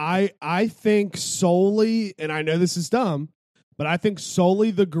 I think solely, and I know this is dumb, but I think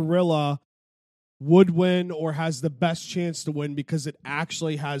solely the gorilla would win or has the best chance to win because it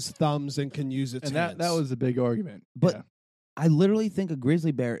actually has thumbs and can use its hands. That was the big argument. But I literally think a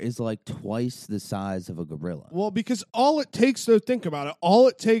grizzly bear is like twice the size of a gorilla. Well, because all it takes, though, think about it, all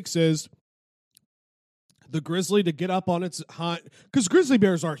it takes is the grizzly to get up on its hind, because grizzly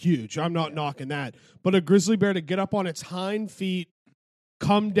bears are huge. I'm not knocking that, but a grizzly bear to get up on its hind feet,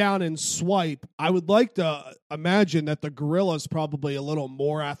 come down and swipe. I would like to imagine that the gorilla is probably a little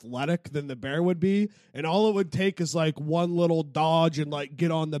more athletic than the bear would be, and all it would take is like one little dodge and like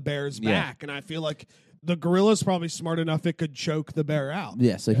get on the bear's back. And I feel like the gorilla is probably smart enough it could choke the bear out.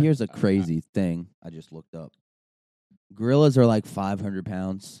 Yeah. So here's a crazy thing I just looked up. Gorillas are like 500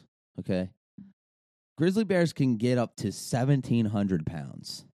 pounds. Okay. Grizzly bears can get up to 1,700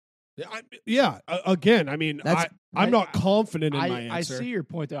 pounds. Again, I mean, I'm not confident in my answer. I see your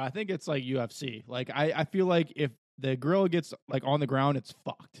point, though. I think it's like UFC. Like, I feel like if the gorilla gets, like, on the ground, it's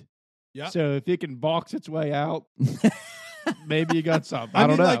fucked. Yeah. So if it can box its way out, maybe you got something. I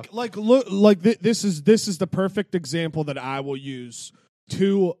don't know. This is the perfect example that I will use.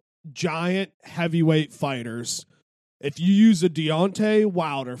 Two giant heavyweight fighters. If you use a Deontay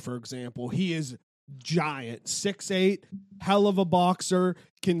Wilder, for example, he is giant, 6'8", hell of a boxer,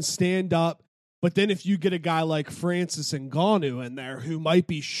 can stand up. But then if you get a guy like Francis Ngannou in there who might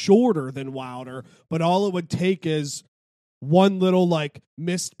be shorter than Wilder, but all it would take is one little like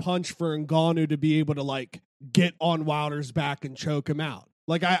missed punch for Ngannou to be able to like get on Wilder's back and choke him out.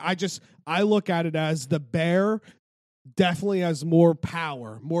 Like I look at it as the bear definitely has more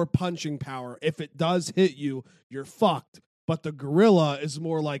power, more punching power. If it does hit you, you're fucked. But the gorilla is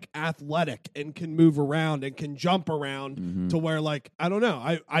more like athletic and can move around and can jump around to where, like, I don't know.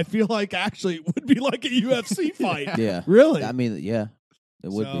 I feel like actually it would be like a UFC fight. Yeah. Really? I mean, yeah,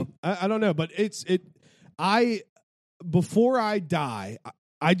 it would be. I don't know, but before I die,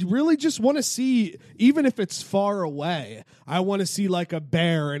 I really just want to see, even if it's far away, I want to see like a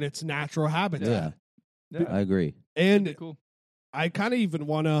bear in its natural habitat. Yeah. I agree. And cool. I kind of even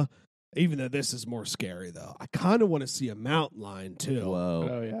want to, even though this is more scary though, I kind of want to see a mountain lion too. Whoa.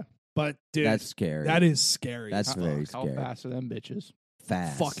 Oh yeah. But dude, that's scary. That is scary. That's very scary. How fast are them bitches?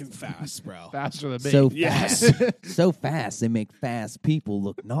 Fast. Fucking fast, bro. Faster than me. So Yes. fast. So fast. They make fast people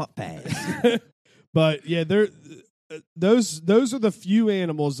look not fast. But yeah, those are the few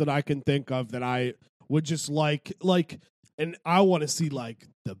animals that I can think of that I would just like, and I want to see like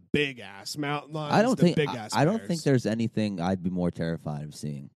the big ass mountain lions. I don't think bears. there's anything I'd be more terrified of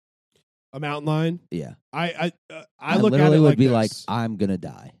seeing. A mountain lion. Yeah, I literally look at it would like be this. like, I'm gonna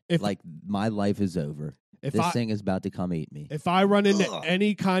die. If- like my life is over. If This thing is about to come eat me. If I run into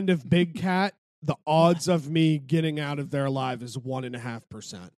any kind of big cat, the odds of me getting out of there alive is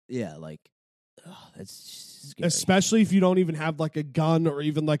 1.5%. Yeah, like that's scary. Especially if you don't even have like a gun or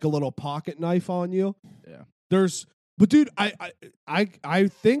even like a little pocket knife on you. Yeah. But dude, I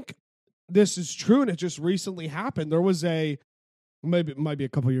think this is true, and it just recently happened. There was it might be a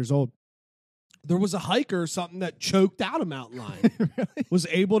couple years old. There was a hiker or something that choked out a mountain lion. Really? Was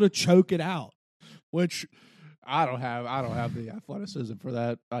able to choke it out, which I don't have the athleticism for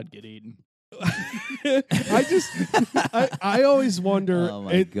that. I'd get eaten. I always wonder Oh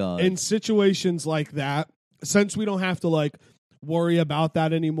my God. in situations like that, since we don't have to like worry about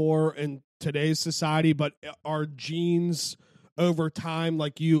that anymore in today's society, but our genes over time,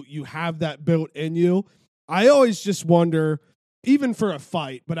 like you have that built in you. I always just wonder, even for a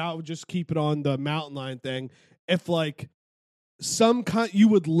fight, but I would just keep it on the mountain lion thing, if like some kind you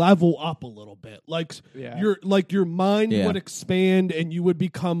would level up a little bit, like your mind would expand and you would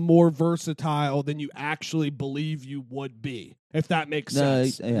become more versatile than you actually believe you would be, if that makes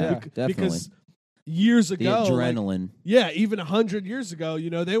sense. Yeah, definitely. Because years ago, the adrenaline. even 100 years ago,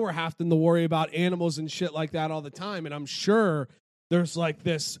 they were having to worry about animals and shit like that all the time, and I'm sure there's like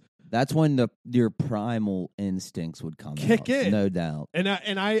this. That's when your primal instincts would come kick out, in, no doubt. And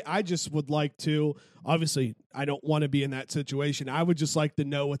I just would like to. Obviously, I don't want to be in that situation. I would just like to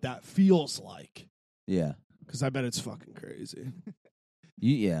know what that feels like. Yeah, because I bet it's fucking crazy.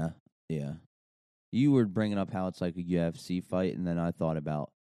 Yeah. You were bringing up how it's like a UFC fight, and then I thought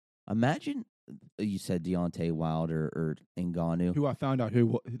about, imagine you said Deontay Wilder or Ngannou, who I found out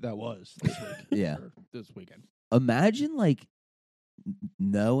who that was this week. Yeah, this weekend. Imagine like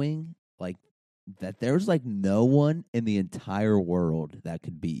knowing like that there's like no one in the entire world that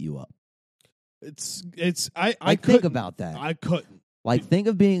could beat you up. I think about that. I couldn't. Like think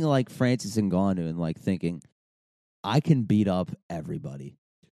of being like Francis Ngannou and like thinking, I can beat up everybody.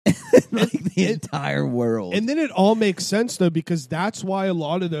 Like the entire world. And then it all makes sense though, because that's why a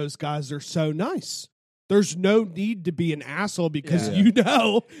lot of those guys are so nice. There's no need to be an asshole because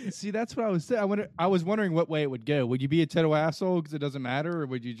See, that's what I was saying. I was wondering what way it would go. Would you be a total asshole because it doesn't matter, or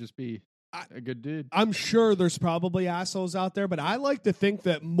would you just be a good dude? I'm sure there's probably assholes out there, but I like to think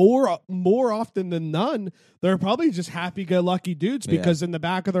that more often than none, they're probably just happy-go-lucky dudes because in the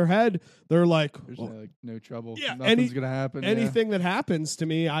back of their head, they're like, there's no trouble. Yeah, nothing's gonna happen. Anything that happens to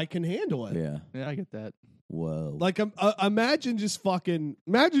me, I can handle it. Yeah, I get that. Whoa. Like, imagine just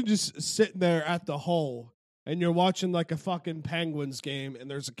sitting there at the hole and you're watching like a fucking Penguins game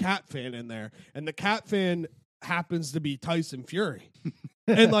and there's a Cat fan in there and the Cat fan happens to be Tyson Fury.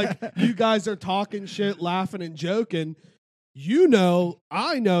 And like you guys are talking shit, laughing and joking.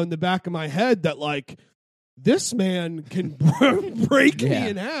 I know in the back of my head that like this man can break me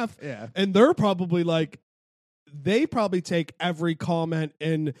in half. Yeah. And they're probably like, they probably take every comment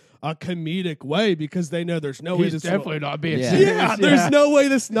in a comedic way because they know there's no way He's this definitely not being Yeah. serious. there's no way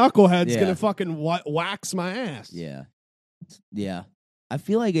this knucklehead's Yeah. gonna fucking wax my ass. Yeah. I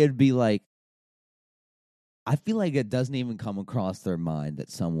feel like it'd be like, I feel like it doesn't even come across their mind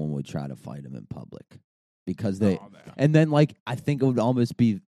that someone would try to fight him in public because they, and then like I think it would almost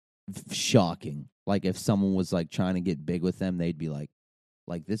be shocking. Like if someone was like trying to get big with them, they'd be like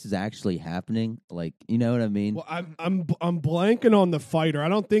this is actually happening. Like, you know what I mean? Well, I'm blanking on the fighter. I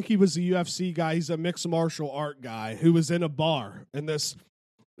don't think he was a UFC guy. He's a mixed martial art guy who was in a bar, and this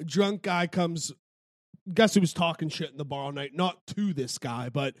drunk guy comes. Guess he was talking shit in the bar all night, not to this guy,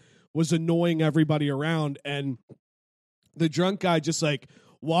 but was annoying everybody around. And the drunk guy just like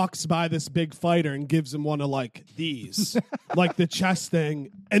walks by this big fighter and gives him one of like these, like the chest thing,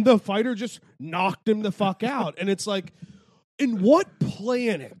 and the fighter just knocked him the fuck out. And it's like, in what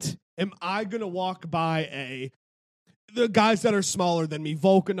planet am I going to walk by the guys that are smaller than me,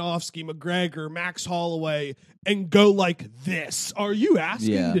 Volkanovski, McGregor, Max Holloway, and go like this? Are you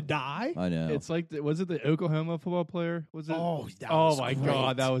asking to die? I know. It's like, was it the Oklahoma football player? Was it? Oh, my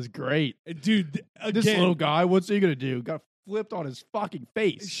God, that was great. Dude, This little guy, what's he going to do? Got flipped on his fucking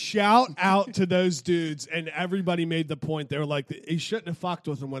face. Shout out to those dudes, and everybody made the point. They were like, he shouldn't have fucked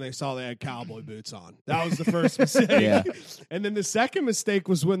with them when they saw they had cowboy boots on. That was the first mistake. Yeah. And then the second mistake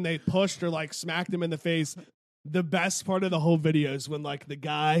was when they pushed or like smacked him in the face. The best part of the whole video is when like the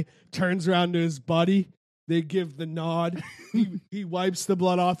guy turns around to his buddy, they give the nod, he wipes the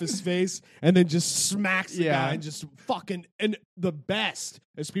blood off his face, and then just smacks the guy and just fucking. And the best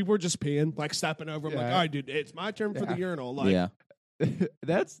is people were just peeing, like stepping over him, like, all right, dude, it's my turn for the urinal. Like,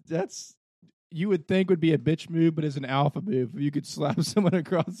 that's you would think would be a bitch move, but it's an alpha move. You could slap someone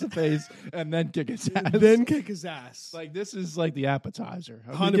across the face and then kick his ass. Like, this is like the appetizer.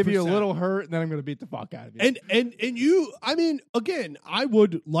 I'm going to give you a little hurt, and then I'm going to beat the fuck out of you. And you, I mean, again, I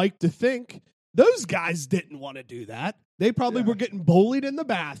would like to think those guys didn't want to do that. They probably were getting bullied in the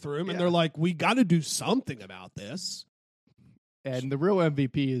bathroom, and they're like, we got to do something about this. And the real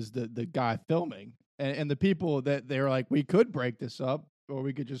MVP is the guy filming. And the people that they're like, we could break this up, or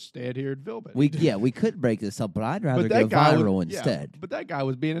we could just stand here and film it. We could break this up, but I'd rather go viral instead. But that guy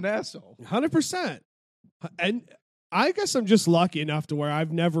was being an asshole. 100%. And I guess I'm just lucky enough to where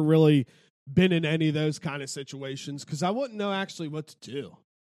I've never really been in any of those kind of situations because I wouldn't know actually what to do.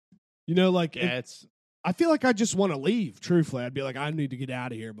 You know, like, I feel like I just want to leave, truthfully. I'd be like, I need to get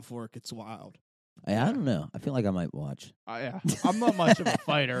out of here before it gets wild. I don't know. I feel like I might watch. I'm not much of a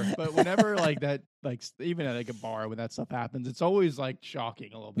fighter, but whenever like that, like even at like a bar when that stuff happens, it's always like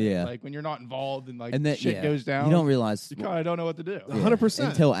shocking a little bit. Yeah. Like when you're not involved and like that, shit goes down, you don't realize you kind of don't know what to do. 100%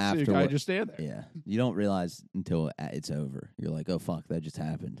 until after. So you just stand there. Yeah, you don't realize until it's over. You're like, oh fuck, that just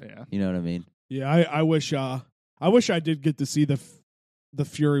happened. Yeah, you know what I mean? Yeah, I wish I did get to see the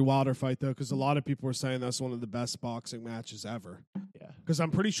Fury Wilder fight though, because a lot of people were saying that's one of the best boxing matches ever. Yeah, because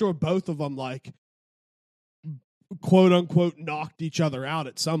I'm pretty sure both of them like, quote unquote, knocked each other out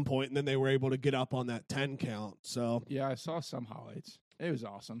at some point, and then they were able to get up on that 10 count. So yeah, I saw some highlights. It was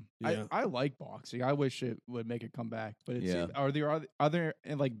awesome. Yeah. I like boxing. I wish it would make it come back. But are there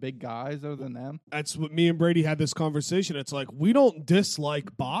like big guys other than them? That's what me and Brady had this conversation. It's like we don't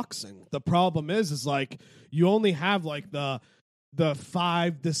dislike boxing. The problem is like you only have like the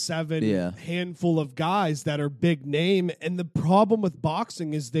 5 to 7 handful of guys that are big name, and the problem with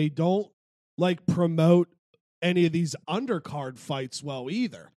boxing is they don't like promote any of these undercard fights well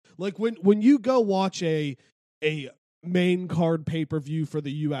either. Like when you go watch a main card pay-per-view for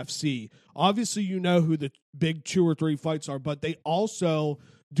the UFC, obviously you know who the big 2 or 3 fights are, but they also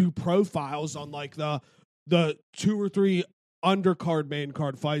do profiles on like the 2 or 3 undercard main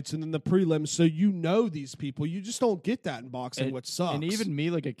card fights and then the prelims, so you know these people. You just don't get that in boxing, which sucks. And even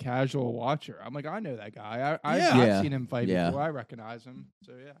me, like a casual watcher, I'm like, I know that guy. I've seen him fight before. I recognize him.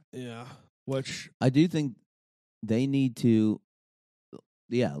 So yeah. Which I do think they need to,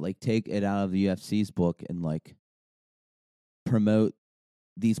 like take it out of the UFC's book and like promote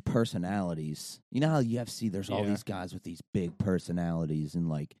these personalities. You know how UFC, there's all these guys with these big personalities and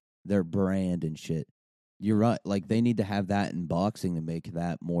like their brand and shit. You're right. Like they need to have that in boxing to make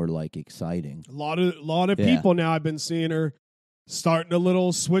that more like exciting. A lot of people now I've been seeing are starting a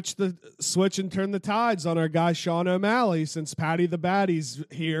little switch and turn the tides on our guy Sean O'Malley since Patty the Baddie's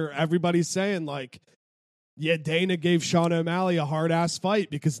here. Everybody's saying like, yeah, Dana gave Sean O'Malley a hard ass fight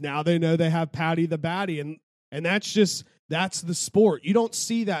because now they know they have Patty the Baddie, and that's the sport. You don't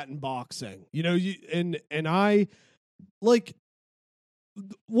see that in boxing, you know. And I like.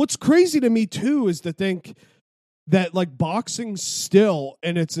 What's crazy to me too is to think that like boxing still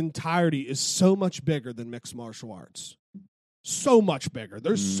in its entirety is so much bigger than mixed martial arts. So much bigger.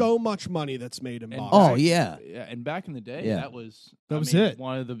 There's so much money that's made in boxing. Oh yeah. And back in the day, that was it.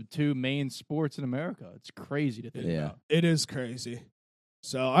 One of the 2 main sports in America. It's crazy to think about. It is crazy.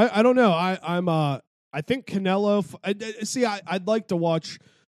 So I don't know. I think Canelo. I'd like to watch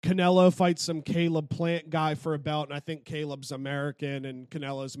Canelo fight some Caleb Plant guy for a belt, and I think Caleb's American and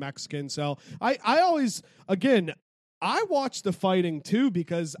Canelo's Mexican. So I always, again, I watch the fighting too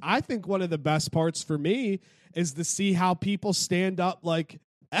because I think one of the best parts for me is to see how people stand up like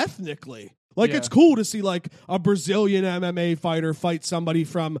ethnically. Like, it's cool to see like a Brazilian MMA fighter fight somebody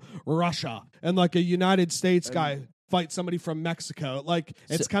from Russia and like a United States guy fight somebody from Mexico. Like,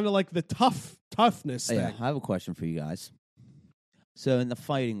 it's kind of like the toughness thing. Yeah, I have a question for you guys. So in the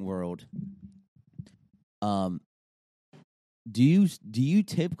fighting world, do you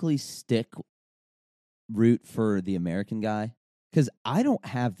typically root for the American guy? Because I don't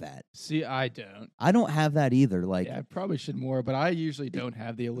have that. See, I don't. I don't have that either. Like, I probably should more, but I usually don't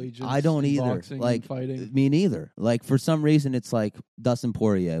have the allegiance. I don't in either. Boxing Like, and fighting. me neither. Like, for some reason, it's like Dustin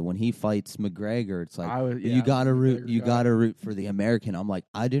Poirier when he fights McGregor. It's like you gotta root. You gotta root for the American. I'm like,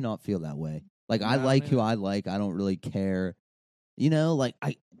 I do not feel that way. Like, I like who I like. I don't really care. You know, like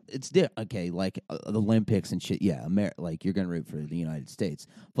it's okay. Like the Olympics and shit. Yeah, like you're gonna root for the United States.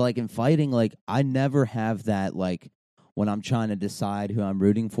 But like in fighting, like I never have that. Like when I'm trying to decide who I'm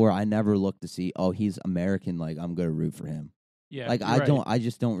rooting for, I never look to see. Oh, he's American. Like I'm gonna root for him. Yeah, like I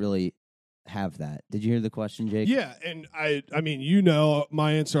just don't really have that. Did you hear the question, Jake? Yeah, and I mean, you know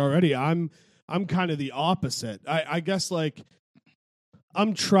my answer already. I'm kind of the opposite. I guess like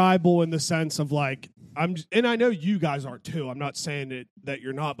I'm tribal in the sense of like and I know you guys are too. I'm not saying that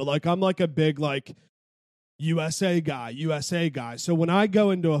you're not, but like I'm like a big like USA guy. So when I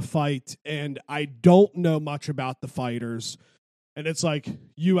go into a fight and I don't know much about the fighters and it's like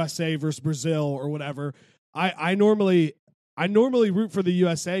USA versus Brazil or whatever, I normally root for the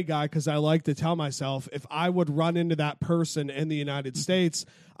USA guy because I like to tell myself if I would run into that person in the United States,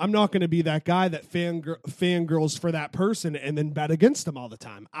 I'm not going to be that guy that fangirls for that person and then bet against them all the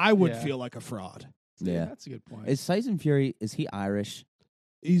time. I would feel like a fraud. Yeah, that's a good point. Is Tyson Fury? Is he Irish?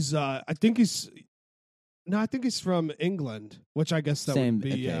 He's. I think he's from England, which I guess that would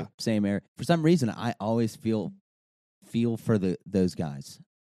be same area. For some reason, I always feel for those guys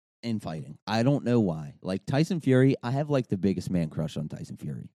in fighting. I don't know why. Like Tyson Fury, I have like the biggest man crush on Tyson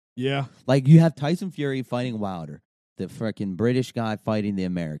Fury. Yeah, like you have Tyson Fury fighting Wilder, the freaking British guy fighting the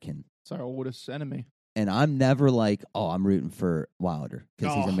American. It's our oldest enemy. And I'm never like, oh, I'm rooting for Wilder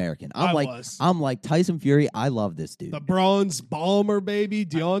because he's American. I'm like Tyson Fury. I love this dude. The bronze bomber, baby,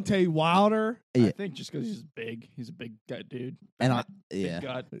 Deontay Wilder. Yeah. I think just because he's big. He's a big guy, dude. And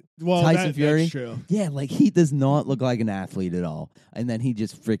well, Tyson Fury. That's true. Yeah, like he does not look like an athlete at all. And then he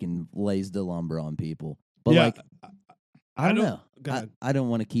just freaking lays the lumber on people. But like, I don't know. I don't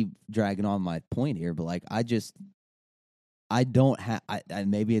want to keep dragging on my point here, but like, I don't have.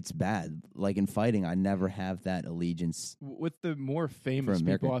 Maybe it's bad. Like in fighting, I never have that allegiance. With the more famous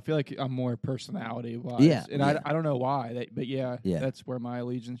people, I feel like I'm more personality wise. Yeah, and I don't know why. But that's where my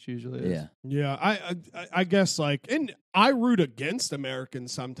allegiance usually is. Yeah. I guess like, and I root against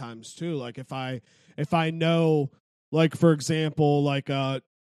Americans sometimes too. Like if I know, like for example, like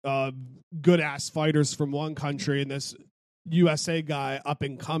good ass fighters from one country and this USA guy up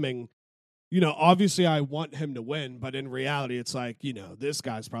and coming. You know, obviously I want him to win, but in reality, it's like, you know, this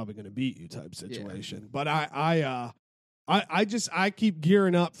guy's probably going to beat you type situation. But I keep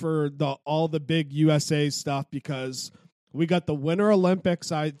gearing up for all the big USA stuff because we got the Winter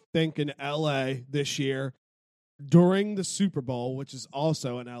Olympics, I think, in LA this year during the Super Bowl, which is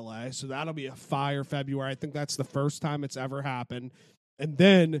also in LA. So that'll be a fire February. I think that's the first time it's ever happened. And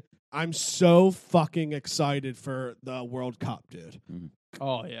then I'm so fucking excited for the World Cup, dude. Mm-hmm.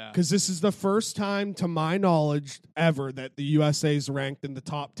 Oh, yeah. Because this is the first time, to my knowledge, ever that the USA is ranked in the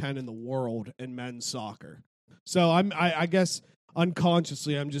top 10 in the world in men's soccer. So I guess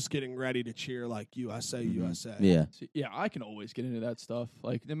unconsciously I'm just getting ready to cheer like USA, USA. Yeah. Yeah, I can always get into that stuff.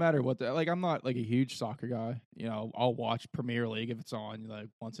 Like no matter what, like I'm not like a huge soccer guy. You know, I'll watch Premier League if it's on like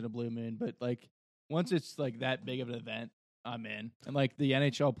once in a blue moon. But like once it's like that big of an event, I'm in. And like the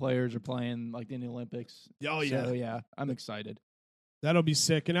NHL players are playing like in the Olympics. Oh yeah. So yeah, I'm excited. That'll be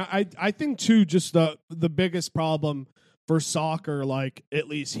sick. And I think too, just the biggest problem for soccer, like at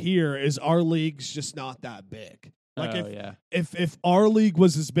least here, is our league's just not that big. Like if our league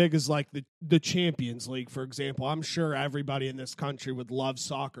was as big as like the Champions League, for example, I'm sure everybody in this country would love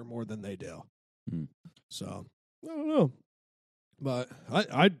soccer more than they do. So I don't know. But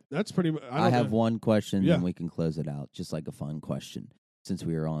I that's pretty much. I have one question, and we can close it out. Just like a fun question, since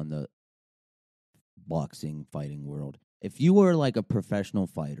we are on the boxing fighting world. If you were like a professional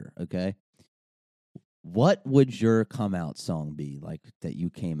fighter, okay, what would your come out song be like that you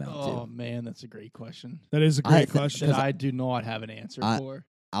came out Oh to? man, that's a great question. That is a great question. That I do not have an answer for.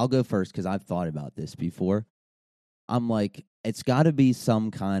 I'll go first because I've thought about this before. I'm like, it's got to be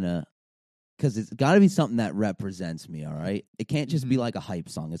some kind of, because it's got to be something that represents me, all right? It can't just be like a hype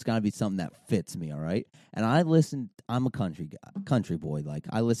song. It's got to be something that fits me, all right? And I'm a country guy, country boy. Like,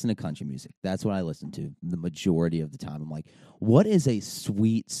 I listen to country music. That's what I listen to the majority of the time. I'm like, what is a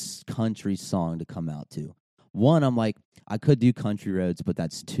sweet country song to come out to? One, I'm like, I could do Country Roads, but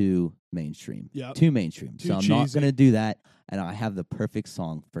that's too mainstream. Yep. Too mainstream. Too so I'm cheesy. not going to do that. And I have the perfect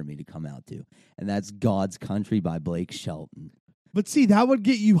song for me to come out to. And that's God's Country by Blake Shelton. But see, that would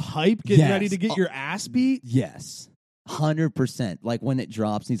get you hype, getting ready to get your ass beat. Yes. 100%. Like when it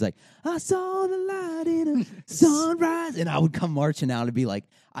drops, and he's like, I saw the light in a sunrise. And I would come marching out and be like,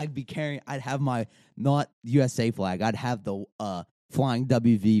 I'd have my not USA flag. I'd have the flying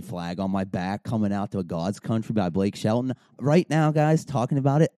WV flag on my back coming out to a God's Country by Blake Shelton. Right now, guys, talking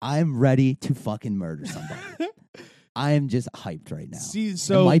about it, I'm ready to fucking murder somebody. I am just hyped right now. See,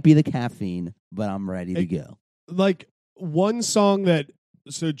 so it might be the caffeine, but I'm ready to go. Like one song that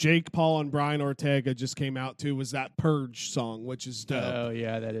Jake Paul and Brian Ortega just came out to was that Purge song, which is dope. Oh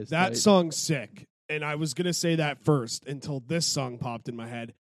yeah, that is that tight. song's sick. And I was gonna say that first until this song popped in my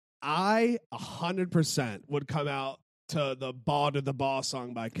head. I 100% would come out to the Ball to the Ball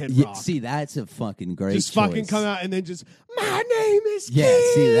song by Kid Rock. See, that's a fucking great just choice. fucking come out and then just, my name is Yeah,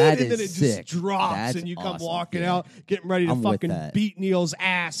 Kid. see, that and then it is sick. just drops That's and you come awesome. walking Yeah. out, getting ready to I'm with fucking that. beat Neil's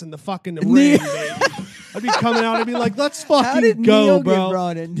ass in the fucking ring, baby. I'd be coming out and be like, let's fucking go, Neil bro. get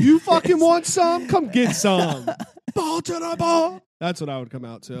brought into You fucking this? want some? Come get some. Ball to the ball. That's what I would come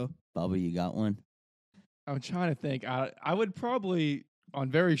out to. Bubba, you got one? I'm trying to think. I would probably on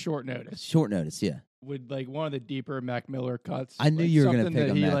very short notice Short notice, yeah. would like one of the deeper Mac Miller cuts. I knew like you were gonna something pick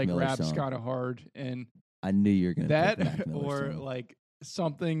that a he Mac like Miller raps song. kind of hard and I knew you were going to pick that Mac Miller or song. like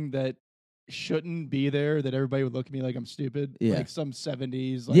something that shouldn't be there that everybody would look at me like I'm stupid. Yeah. Like some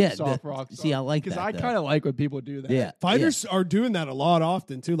 70s like Yeah, soft rock song. see, I like because that, I though. kind of like when people do that. Yeah. Fighters are doing that a lot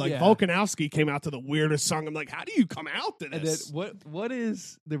often, too. Like, Yeah. Volkanovski came out to the weirdest song. I'm like, how do you come out to And then this? what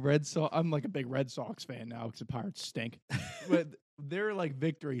is the Red Sox? I'm like a big Red Sox fan now because the Pirates stink. But their like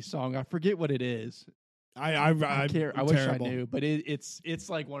victory song, I forget what it is. I care. I I'm wish terrible. I knew, but it's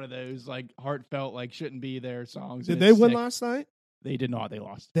like one of those like heartfelt like shouldn't be there songs. Did and they it's win sick. last night? They did not. They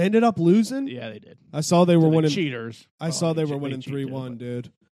lost. They ended up losing? Yeah, they did. I saw they were To the winning. cheaters. I Well, saw they were cheat- winning cheat too, 3-1, but-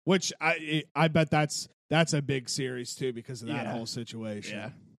 dude. Which I bet that's a big series too because of that Yeah. whole situation.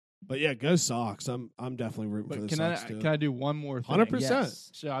 Yeah. But yeah, go Sox. I'm definitely rooting for But the can Sox too. can I do one more thing? 100%. Yes.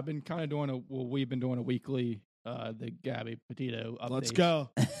 So I've been kind of doing we've been doing a weekly the Gabby Petito updates. Let's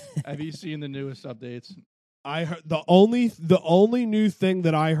go. Have you seen the newest updates? I heard the only new thing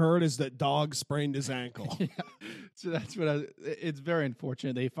that I heard is that Dog sprained his ankle. Yeah. So that's what it's very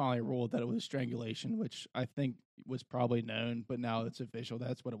unfortunate. They finally ruled that it was strangulation, which I think was probably known, but now it's official.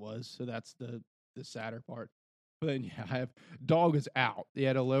 That's what it was. So that's the sadder part. But then yeah, I have Dog is out. He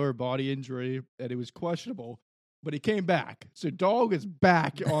had a lower body injury and it was questionable, but he came back. So Dog is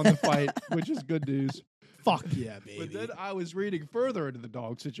back on the fight, which is good news. Fuck yeah, baby. But then I was reading further into the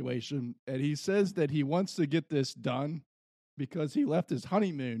Dog situation, and he says that he wants to get this done because he left his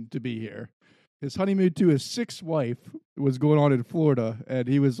honeymoon to be here. His honeymoon to his sixth wife was going on in Florida, and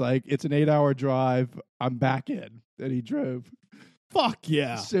he was like, it's an 8-hour drive. I'm back in. And he drove. Fuck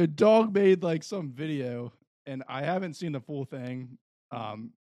yeah. So Dog made like some video, and I haven't seen the full thing.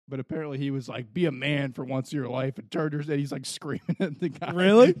 But apparently he was like, be a man for once in your life. And Turner's and he's like screaming at the guy.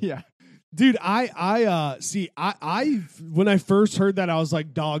 Really? Yeah. Dude, I when I first heard that, I was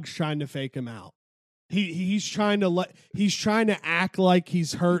like, Dog's trying to fake him out. He's trying to act like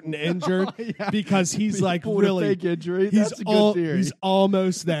he's hurt and injured Yeah. because he's He like pulled a really fake injury. That's a good theory. He's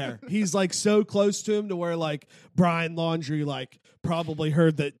almost there. He's like so close to him to where like Brian Laundrie like probably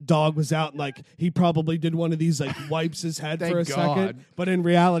heard that Dog was out and like he probably did one of these like wipes his head Thank for a God. second, but in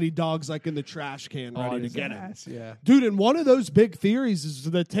reality, Dog's like in the trash can ready On to his get him. ass, yeah. Dude, and one of those big theories is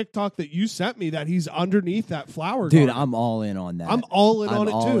the TikTok that you sent me that he's underneath that flower Dude, garden. I'm all in on that. I'm all in I'm on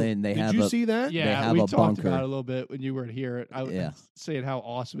it all too. in. They Did have you a- see that? Yeah, have we a talked bunker. about it a little bit when you weren't here. I was Yeah. saying how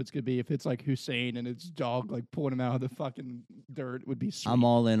awesome it's going to be if it's like Hussein and it's Dog like pulling him out of the fucking dirt. It would be sweet. I'm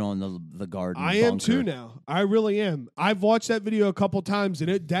all in on the garden. I am bunker. too now. I really am. I've watched that video a couple times and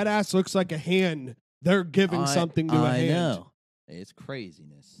it dead ass looks like a hand. They're giving something to a I hand. know. It's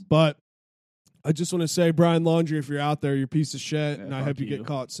craziness. But I just want to say, Brian Laundrie, if you're out there, you're a piece of shit, Yeah, and I fuck hope you you. get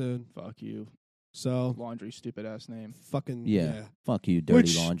caught soon. Fuck you. So, Laundry, stupid ass name. fucking Yeah. Fuck you, dirty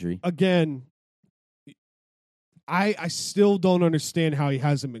Which- laundry. Again, I still don't understand how he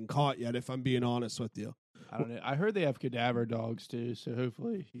hasn't been caught yet, if I'm being honest with you. I don't know. I heard they have cadaver dogs too, so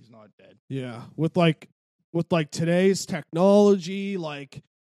hopefully he's not dead. Yeah, with today's technology, like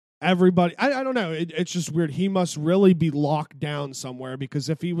everybody, I don't know. It's just weird. He must really be locked down somewhere, because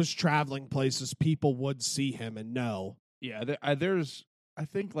if he was traveling places, people would see him and know. Yeah, there's I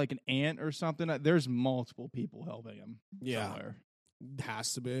think like an ant or something. There's multiple people helping him. Yeah, somewhere. It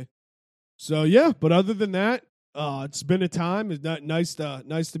has to be. So yeah, but other than that, it's been a time. It's nice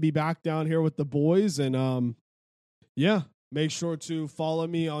to be back down here with the boys, and yeah. Make sure to follow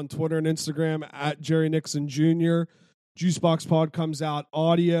me on Twitter and Instagram at Jerry Nixon Jr. Juicebox Pod comes out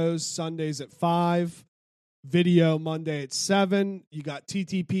audios Sundays at 5, video Monday at 7. You got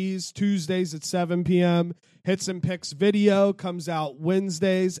TTPs Tuesdays at 7 p.m. Hits and Picks video comes out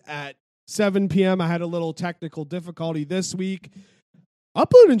Wednesdays at 7 p.m. I had a little technical difficulty this week.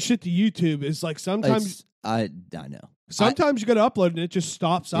 Uploading shit to YouTube is like sometimes... I know. Sometimes you got to upload and it just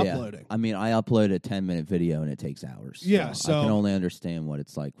stops uploading. I mean, I upload a 10-minute video and it takes hours. Yeah, so I can only understand what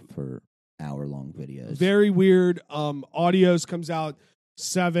it's like for hour-long videos. Very weird. Audios comes out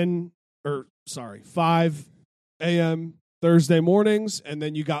 5 a.m. Thursday mornings, and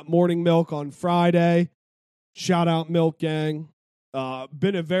then you got Morning Milk on Friday. Shout out Milk Gang.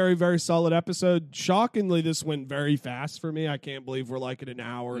 Been a very, very solid episode. Shockingly, this went very fast for me. I can't believe we're like at an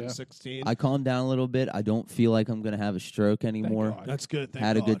hour and 16. I calmed down a little bit. I don't feel like I'm going to have a stroke anymore. That's good.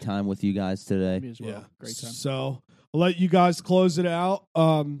 Had a good time with you guys today. Me as well. Yeah. Great time. So I'll let you guys close it out.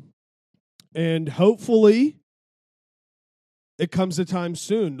 And hopefully it comes a time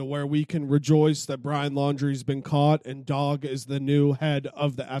soon to where we can rejoice that Brian Laundrie's been caught and Dog is the new head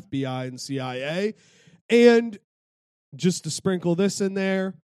of the FBI and CIA. And just to sprinkle this in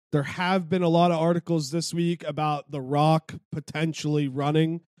there, there have been a lot of articles this week about The Rock potentially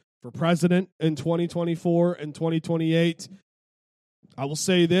running for president in 2024 and 2028. I will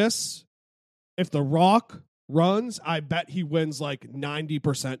say this. If The Rock runs, I bet he wins like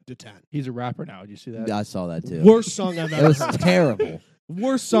 90% to 10. He's a rapper now. Did you see that? I saw that too. Worst song I've ever It was heard. terrible.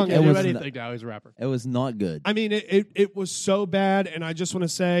 Worst song He I've can't ever do heard. anything now. He's a rapper. It was not good. I mean, it was so bad, and I just want to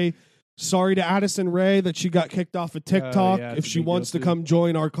say sorry to Addison Rae that she got kicked off of TikTok. Yeah, if it's a she big wants deal, to too. come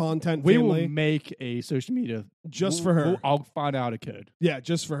join our content We family, will make a social media just for her. I'll find out a code. Yeah,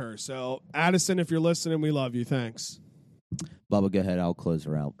 just for her. So, Addison, if you're listening, we love you. Thanks. Bubba, go ahead. I'll close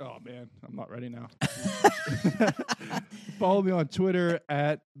her out. Oh man, I'm not ready now. Follow me on Twitter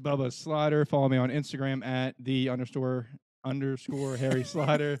at Bubba Slider. Follow me on Instagram at __ Harry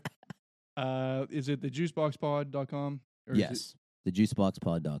Slider. Is it thejuiceboxpod.com? Yes.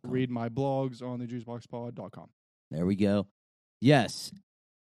 TheJuiceboxPod.com. Read my blogs on thejuiceboxpod.com. There we go. Yes.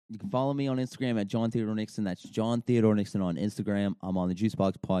 You can follow me on Instagram at John Theodore Nixon. That's John Theodore Nixon on Instagram. I'm on the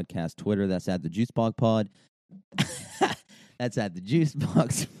Juicebox Podcast Twitter. That's at the Juicebox Pod. That's at the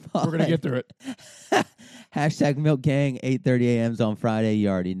Juicebox Pod. We're going to get through it. Hashtag Milk Gang, 8:30 a.m. on Friday. You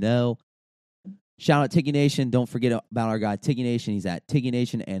already know. Shout out Tiggy Nation. Don't forget about our guy Tiggy Nation. He's at Tiggy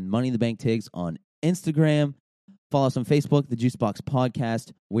Nation and Money in the Bank Tigs on Instagram. Follow us on Facebook, The Juicebox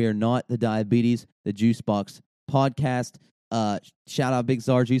Podcast. We are not the Diabetes, The Juicebox Podcast. Shout out Big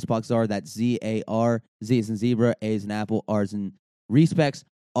Czar, Juicebox Czar. That's Z-A-R. Z as in zebra, A as in apple, R as in respects,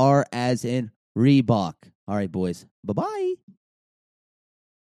 R as in Reebok. All right, boys. Bye-bye.